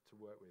framework to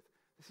work with.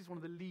 This is one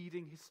of the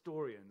leading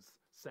historians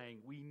saying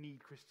we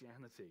need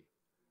Christianity.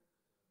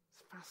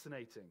 It's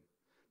fascinating.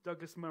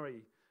 Douglas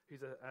Murray,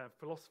 who's a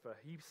philosopher,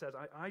 he says,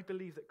 I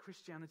believe that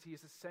Christianity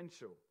is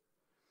essential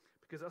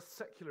because us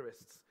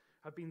secularists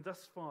have been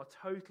thus far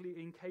totally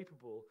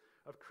incapable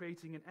of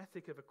creating an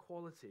ethic of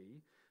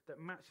equality that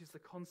matches the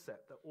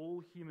concept that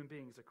all human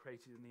beings are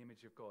created in the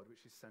image of God,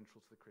 which is central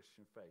to the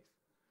Christian faith.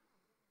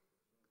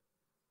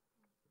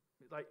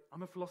 Like,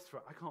 I'm a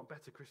philosopher, I can't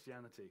better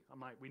Christianity. I'm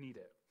like, we need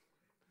it.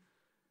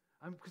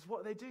 Because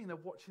what they're doing, they're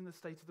watching the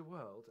state of the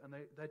world, and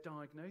they're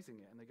diagnosing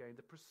it, and they're going,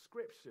 the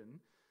prescription,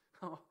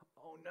 oh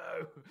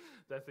no,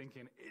 they're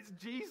thinking, it's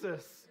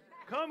Jesus,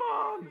 come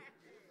on!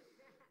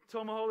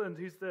 Tom Holland,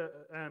 who's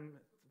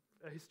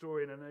a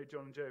historian, I know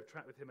John and Joe have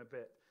tracked with him a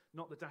bit,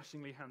 not the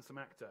dashingly handsome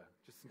actor,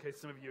 just in case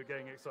some of you are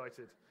getting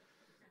excited.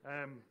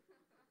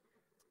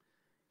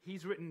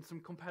 He's written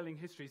some compelling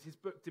histories. His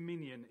book,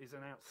 Dominion, is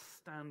an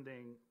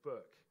outstanding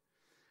book.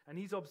 And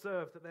he's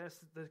observed that there's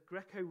the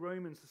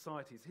Greco-Roman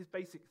societies. His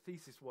basic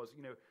thesis was,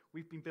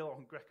 we've been built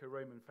on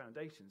Greco-Roman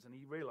foundations, and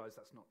he realized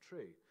that's not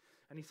true.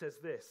 And he says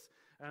this,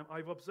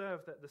 I've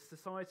observed that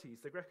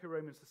the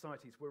Greco-Roman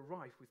societies, were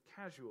rife with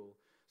casual,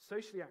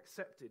 socially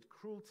accepted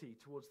cruelty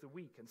towards the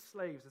weak and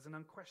slaves as an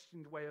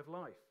unquestioned way of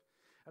life,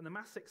 and the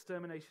mass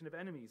extermination of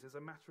enemies as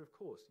a matter of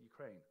course,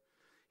 Ukraine.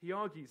 He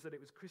argues that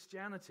it was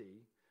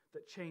Christianity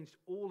that changed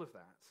all of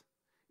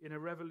that in a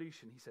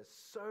revolution, he says,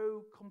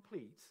 so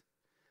complete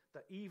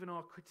that even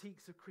our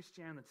critiques of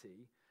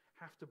Christianity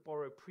have to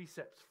borrow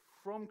precepts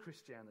from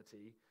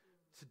Christianity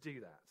to do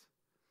that.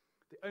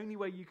 The only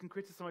way you can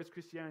criticize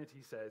Christianity,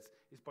 he says,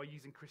 is by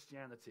using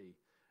Christianity.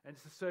 And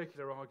it's a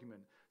circular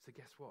argument. So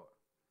guess what?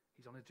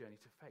 He's on a journey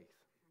to faith.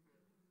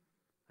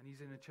 And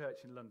he's in a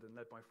church in London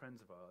led by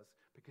friends of ours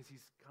because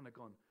he's kind of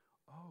gone,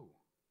 oh,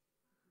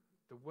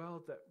 the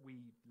world that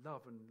we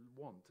love and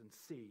want and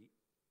see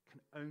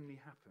can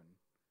only happen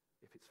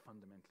if it's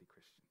fundamentally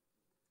Christian.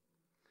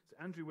 So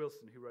Andrew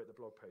Wilson, who wrote the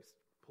blog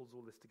post, pulls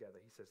all this together.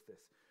 He says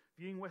this,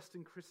 viewing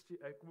Western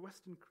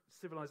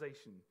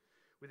civilization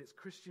with its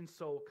Christian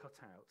soul cut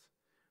out,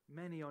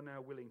 many are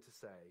now willing to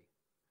say,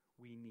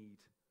 we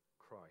need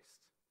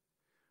Christ.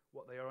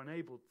 What they are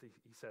unable,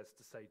 he says,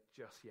 to say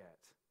just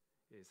yet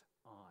is,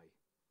 I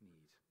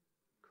need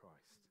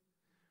Christ.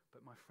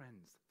 But my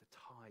friends, the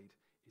tide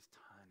is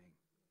turning.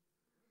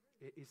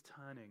 It is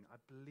turning. I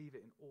believe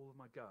it in all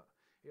of my gut.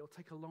 It'll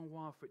take a long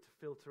while for it to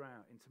filter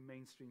out into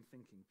mainstream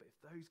thinking. But if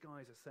those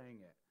guys are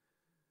saying it,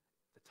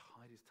 the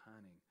tide is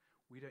turning.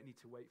 We don't need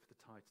to wait for the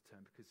tide to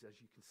turn because,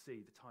 as you can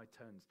see, the tide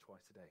turns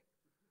twice a day.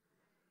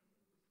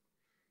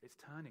 It's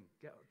turning.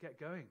 Get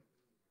going.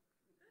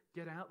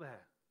 Get out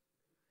there.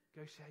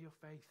 Go share your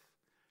faith.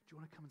 Do you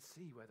want to come and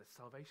see where the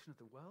salvation of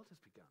the world has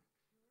begun?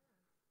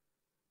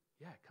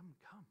 Yeah, come.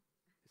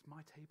 It's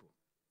my table.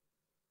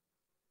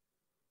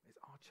 It's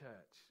our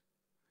church.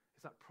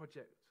 It's that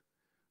project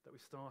that we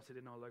started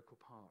in our local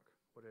park,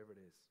 whatever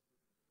it is.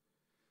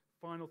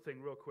 Final thing,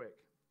 real quick.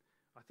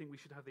 I think we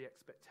should have the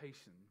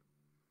expectation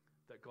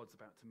that God's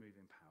about to move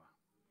in power.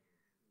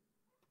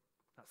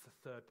 That's the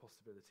third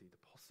possibility,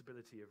 the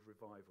possibility of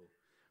revival.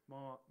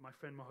 My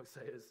friend Mark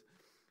Sayers,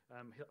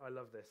 I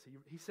love this.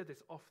 He said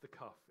this off the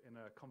cuff in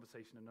a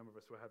conversation a number of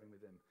us were having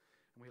with him.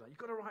 And we were like,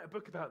 you've got to write a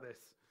book about this,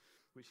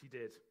 which he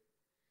did,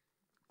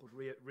 called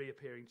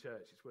Reappearing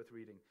Church. It's worth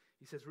reading.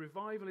 He says,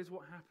 revival is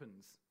what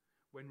happens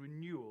when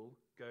renewal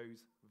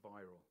goes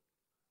viral.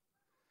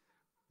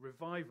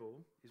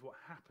 Revival is what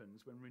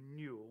happens when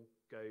renewal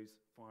goes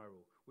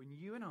viral. When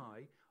you and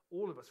I,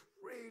 all of us,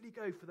 really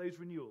go for those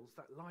renewals,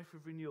 that life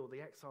of renewal,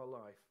 the exile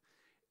life,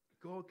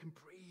 God can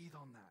breathe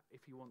on that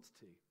if he wants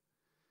to.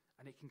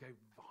 And it can go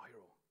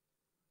viral.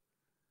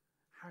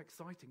 How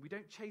exciting. We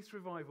don't chase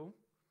revival.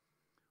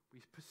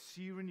 We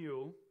pursue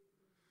renewal.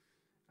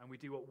 And we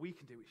do what we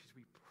can do, which is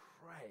we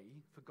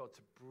pray for God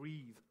to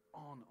breathe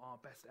on our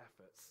best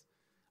efforts,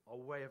 our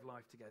way of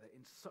life together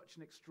in such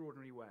an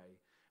extraordinary way.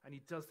 And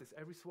he does this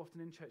every so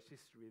often in church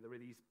history. There are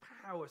these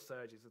power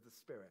surges of the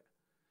Spirit.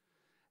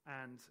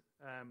 And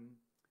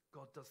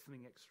God does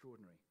something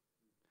extraordinary.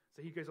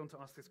 So he goes on to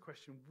ask this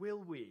question,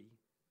 will we,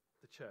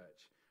 the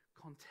church,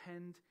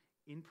 contend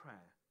in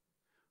prayer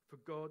for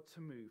God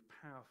to move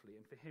powerfully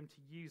and for him to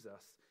use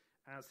us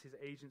as his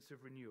agents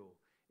of renewal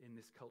in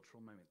this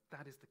cultural moment?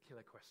 That is the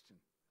killer question.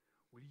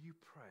 Will you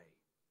pray?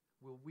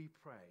 Will we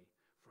pray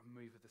for a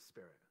move of the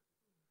Spirit?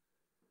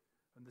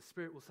 And the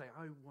Spirit will say,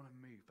 I want to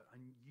move, but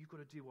you've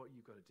got to do what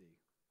you've got to do.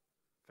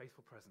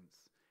 Faithful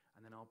presence.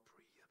 And then I'll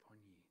breathe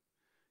upon you.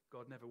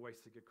 God never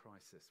wastes a good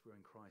crisis. We're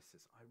in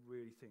crisis. I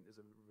really think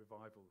there's a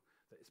revival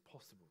that is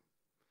possible.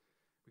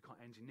 We can't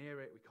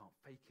engineer it. We can't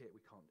fake it.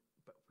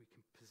 But we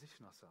can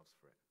position ourselves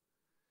for it.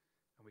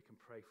 And we can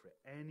pray for it.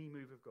 Any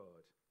move of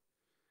God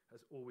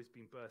has always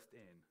been birthed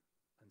in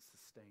and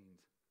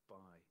sustained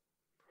by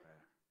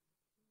prayer.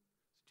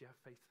 So do you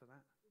have faith for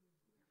that?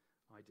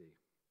 I do.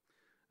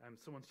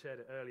 Someone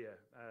shared it earlier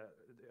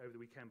over the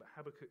weekend, but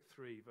Habakkuk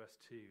 3 verse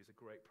 2 is a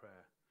great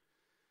prayer.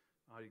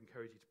 I'd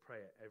encourage you to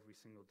pray it every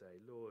single day.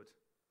 Lord,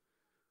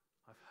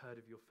 I've heard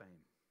of your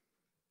fame.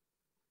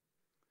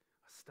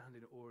 I stand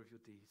in awe of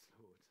your deeds,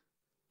 Lord.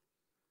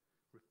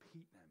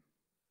 Repeat them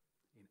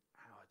in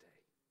our day.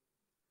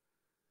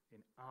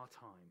 In our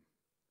time,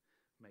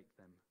 make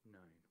them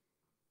known.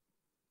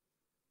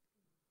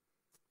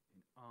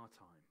 In our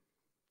time,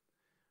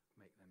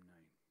 make them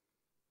known.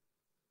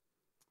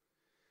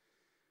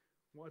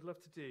 What I'd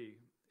love to do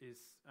is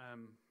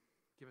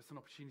give us an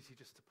opportunity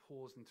just to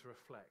pause and to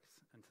reflect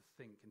and to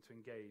think and to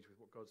engage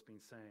with what God's been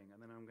saying. And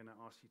then I'm going to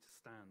ask you to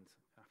stand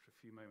after a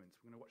few moments.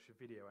 We're going to watch a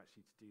video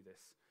actually to do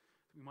this.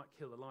 We might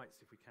kill the lights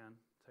if we can.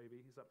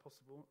 Toby, is that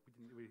possible? We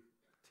didn't really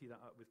tee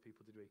that up with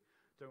people, did we?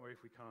 Don't worry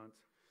if we can't.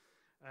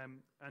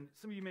 And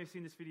some of you may have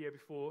seen this video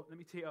before. Let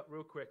me tee it up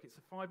real quick. It's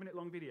a 5-minute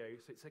long video,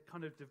 so it's a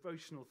kind of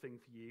devotional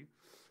thing for you.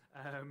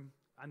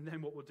 And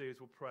then what we'll do is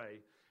we'll pray.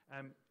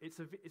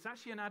 It's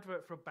actually an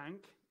advert for a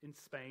bank in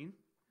Spain.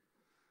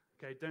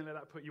 Okay, don't let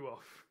that put you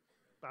off.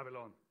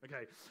 Babylon.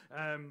 Okay.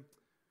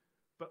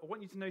 But I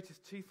want you to notice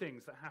two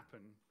things that happen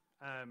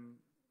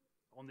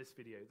on this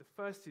video. The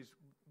first is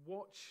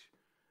watch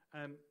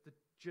the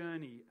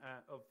journey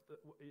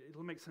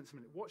it'll make sense in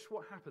a minute. Watch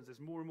what happens as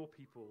more and more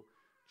people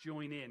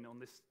join in on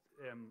this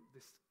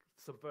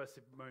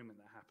subversive moment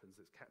that happens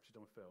that's captured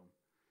on film.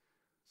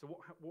 So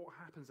what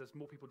happens as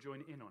more people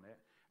join in on it?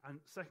 And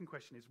second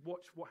question is,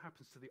 watch what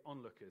happens to the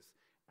onlookers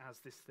as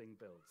this thing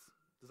builds.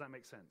 Does that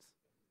make sense?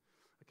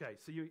 Okay,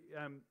 so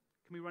can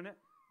we run it?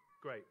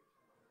 Great.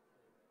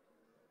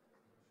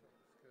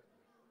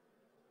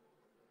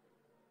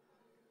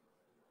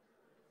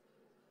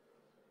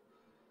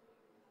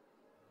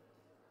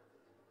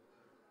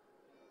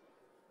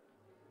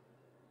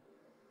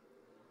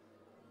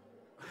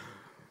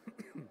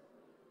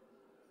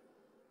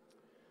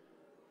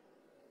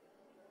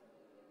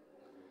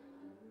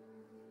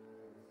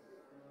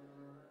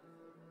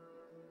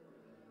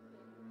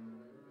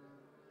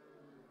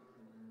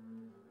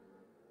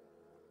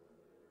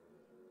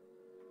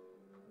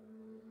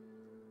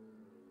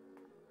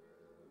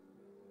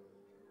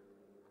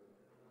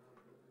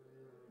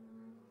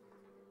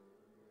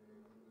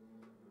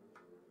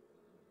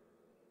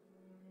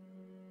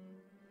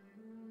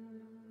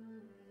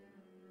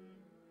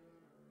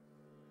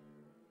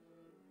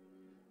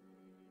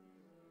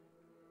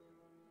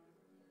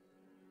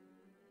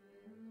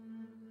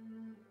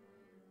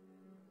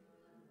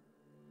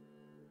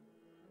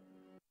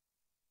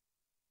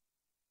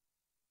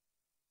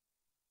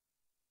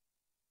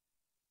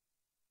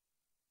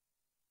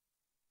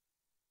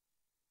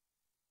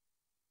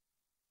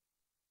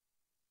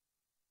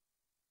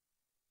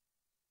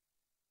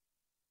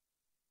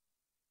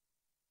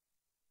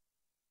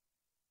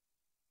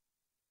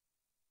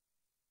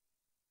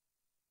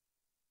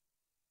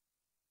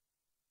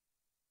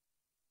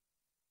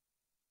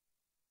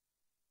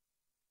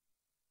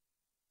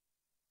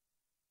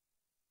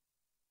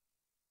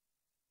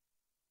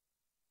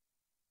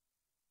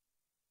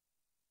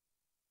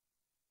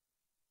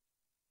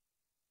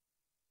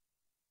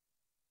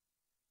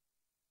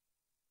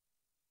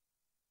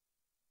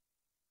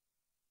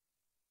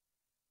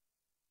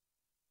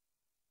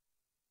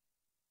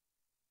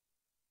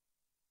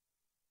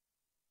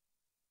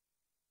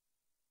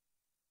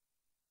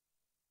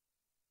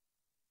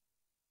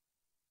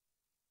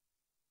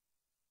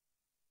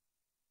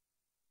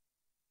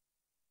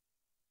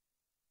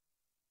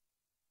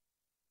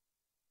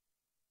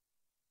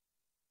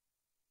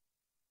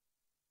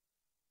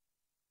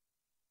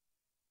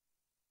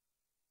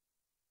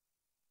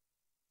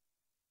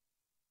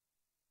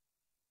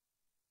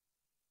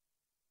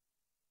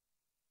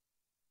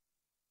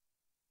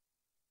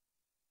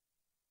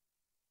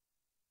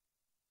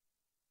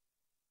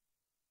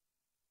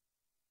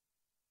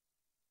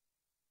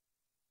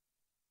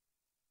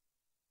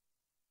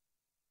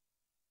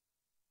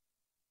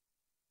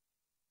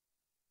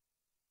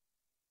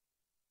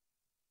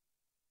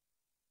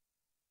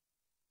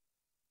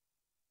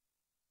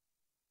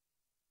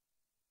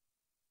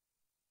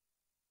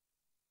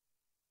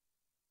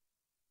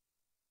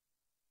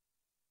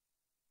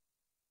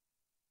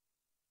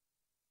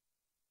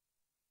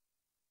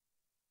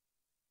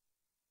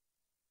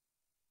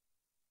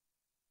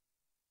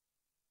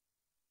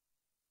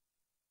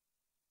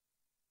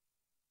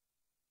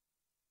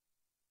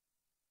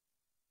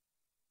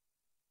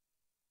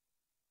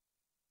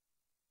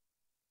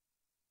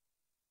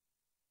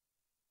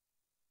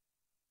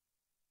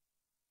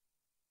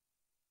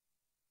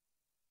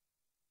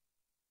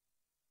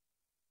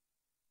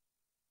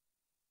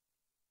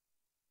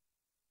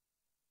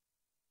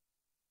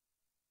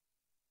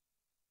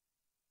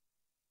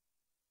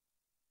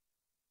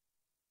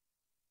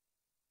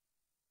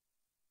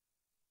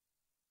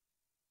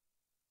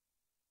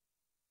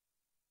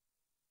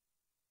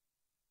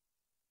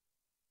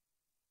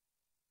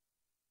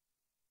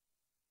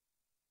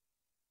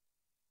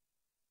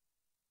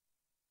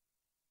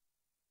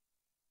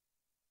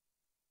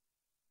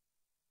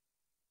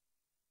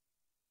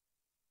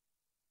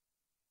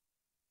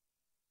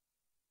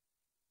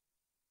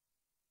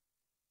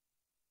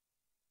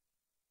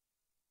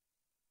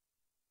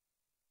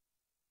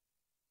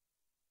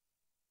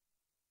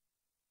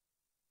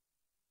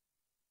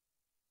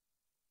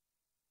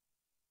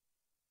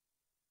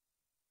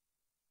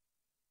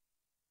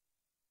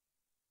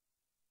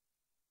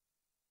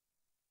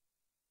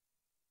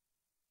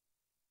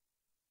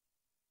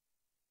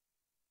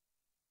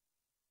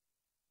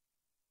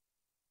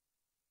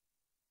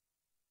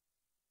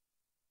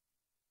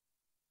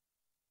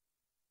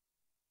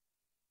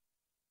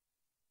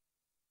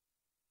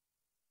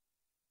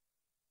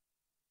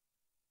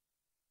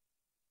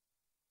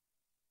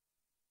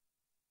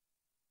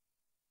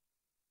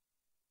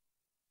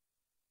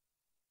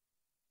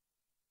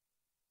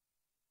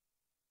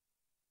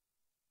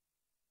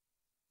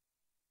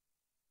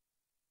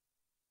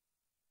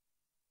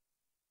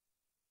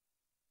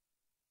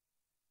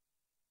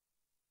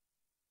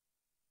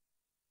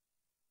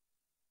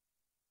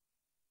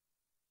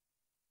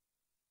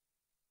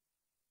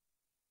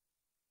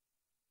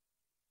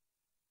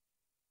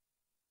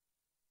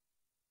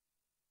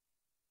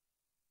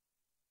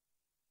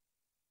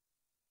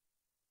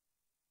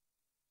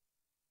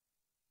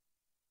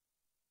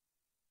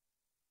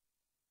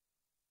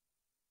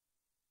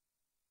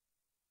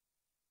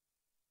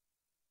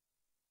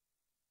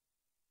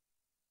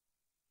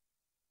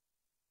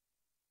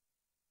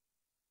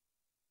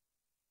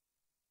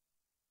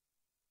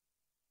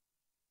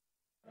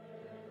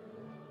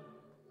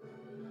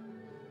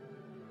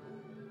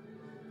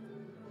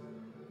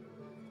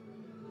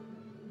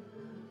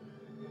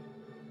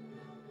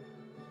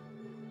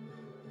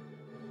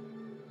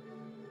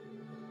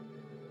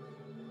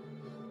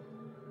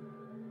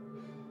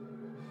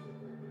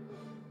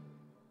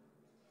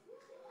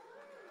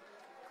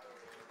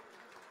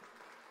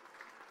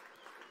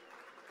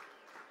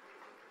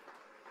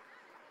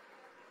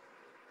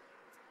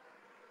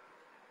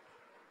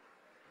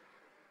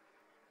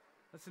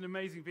 That's an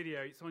amazing video.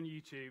 It's on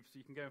YouTube, so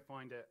you can go and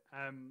find it.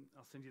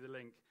 I'll send you the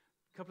link.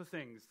 A couple of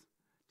things.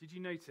 Did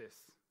you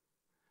notice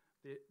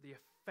the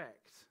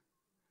effect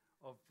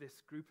of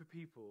this group of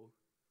people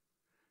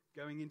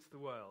going into the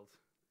world?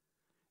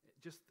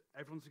 Just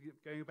everyone's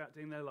going about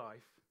doing their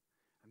life,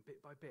 and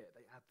bit by bit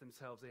they add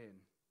themselves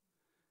in,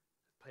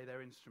 play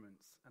their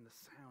instruments, and the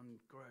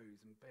sound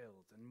grows and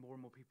builds, and more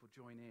people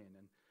join in,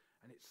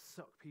 and it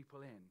sucked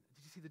people in.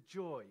 Did you see the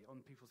joy on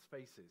people's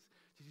faces?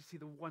 Did you see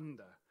the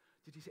wonder?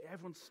 Did you see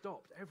everyone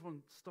stopped?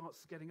 Everyone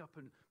starts getting up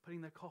and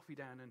putting their coffee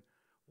down and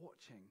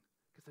watching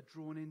because they're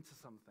drawn into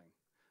something.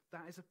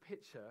 That is a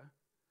picture,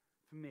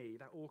 for me,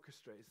 that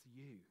orchestra is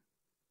you.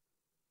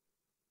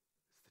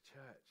 It's the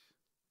church.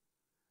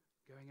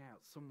 Going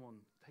out,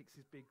 someone takes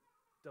his big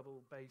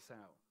double bass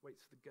out,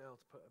 waits for the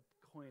girl to put a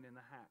coin in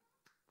the hat.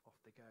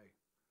 Off they go.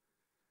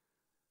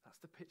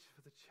 That's the picture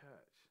for the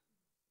church.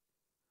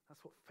 That's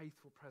what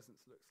faithful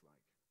presence looks like.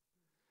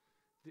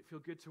 Did it feel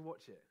good to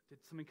watch it?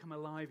 Did something come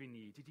alive in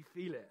you? Did you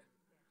feel it?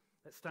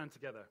 Let's stand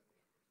together.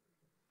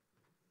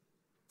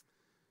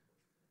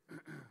 I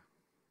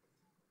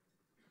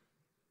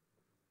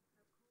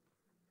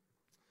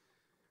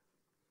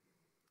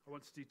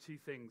want to do two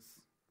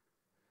things.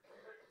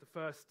 The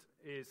first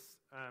is,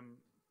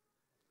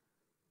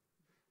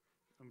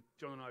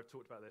 John and I have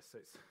talked about this, so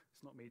it's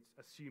not me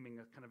assuming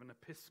a kind of an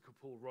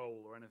episcopal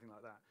role or anything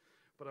like that.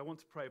 But I want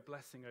to pray a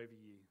blessing over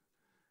you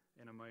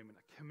in a moment,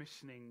 a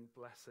commissioning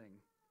blessing.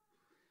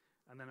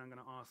 And then I'm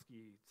going to ask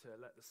you to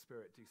let the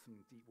Spirit do some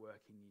deep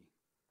work in you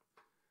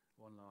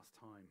one last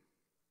time.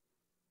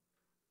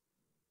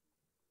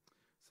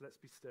 So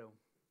let's be still.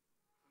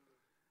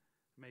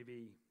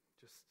 Maybe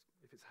just,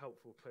 if it's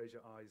helpful, close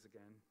your eyes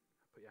again.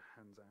 Put your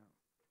hands out.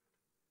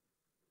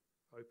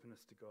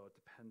 Openness to God,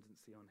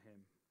 dependency on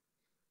Him.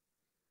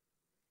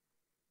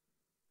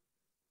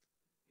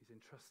 He's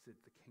entrusted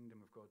the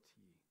kingdom of God to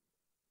you.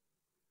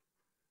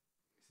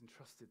 He's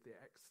entrusted the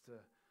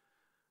Exeter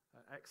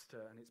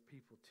and its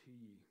people to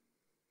you.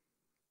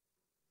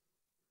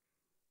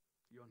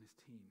 You're on His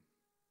team.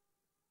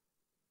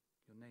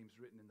 Your name's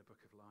written in the book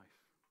of life.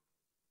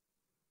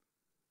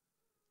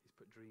 He's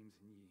put dreams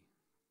in you.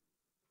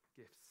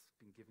 Gifts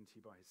been given to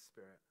you by His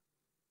Spirit.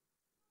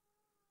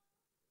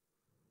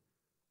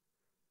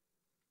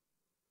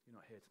 You're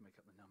not here to make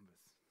up the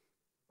numbers.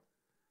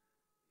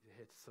 You're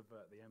here to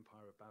subvert the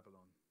empire of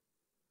Babylon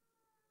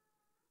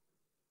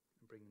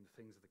and bring the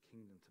things of the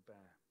kingdom to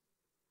bear.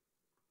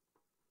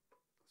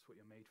 That's what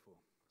you're made for.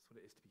 That's what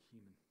it is to be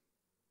human.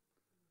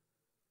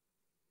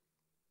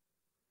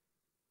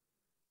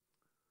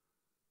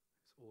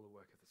 It's all a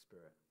work of the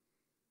Spirit.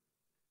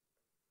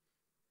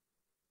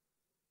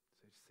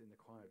 So just in the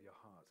quiet of your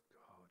heart,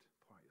 God,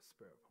 pour out your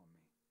Spirit upon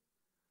me.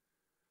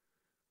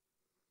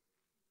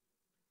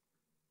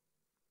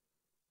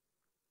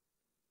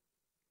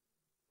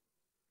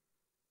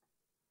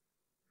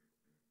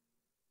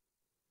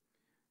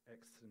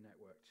 Exeter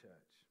Network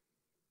Church,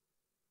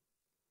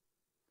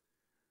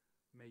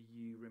 may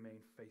you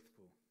remain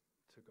faithful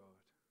to God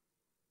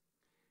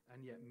and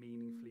yet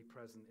meaningfully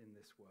present in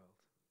this world.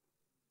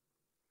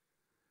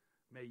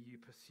 May you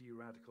pursue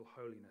radical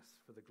holiness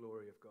for the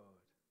glory of God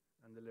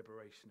and the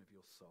liberation of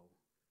your soul.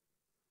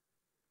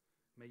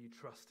 May you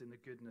trust in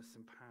the goodness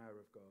and power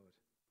of God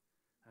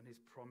and His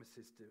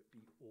promises to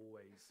be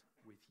always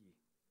with you.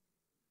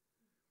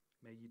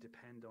 May you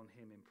depend on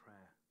Him in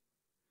prayer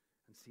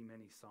and see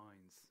many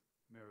signs,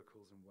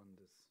 miracles, and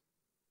wonders.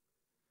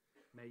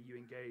 May you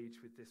engage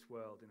with this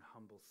world in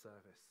humble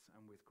service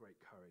and with great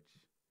courage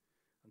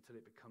until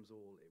it becomes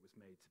all it was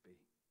made to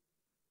be.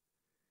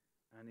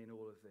 And in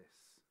all of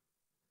this,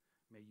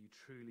 may you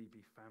truly be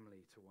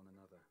family to one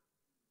another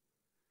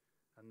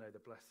and know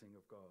the blessing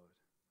of God,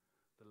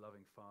 the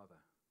loving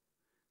Father,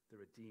 the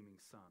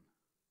redeeming Son,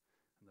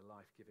 and the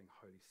life-giving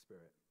Holy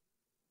Spirit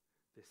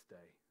this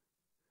day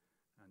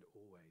and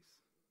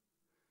always.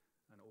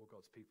 And all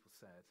God's people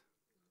said,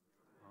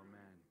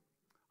 Amen.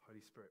 Holy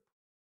Spirit.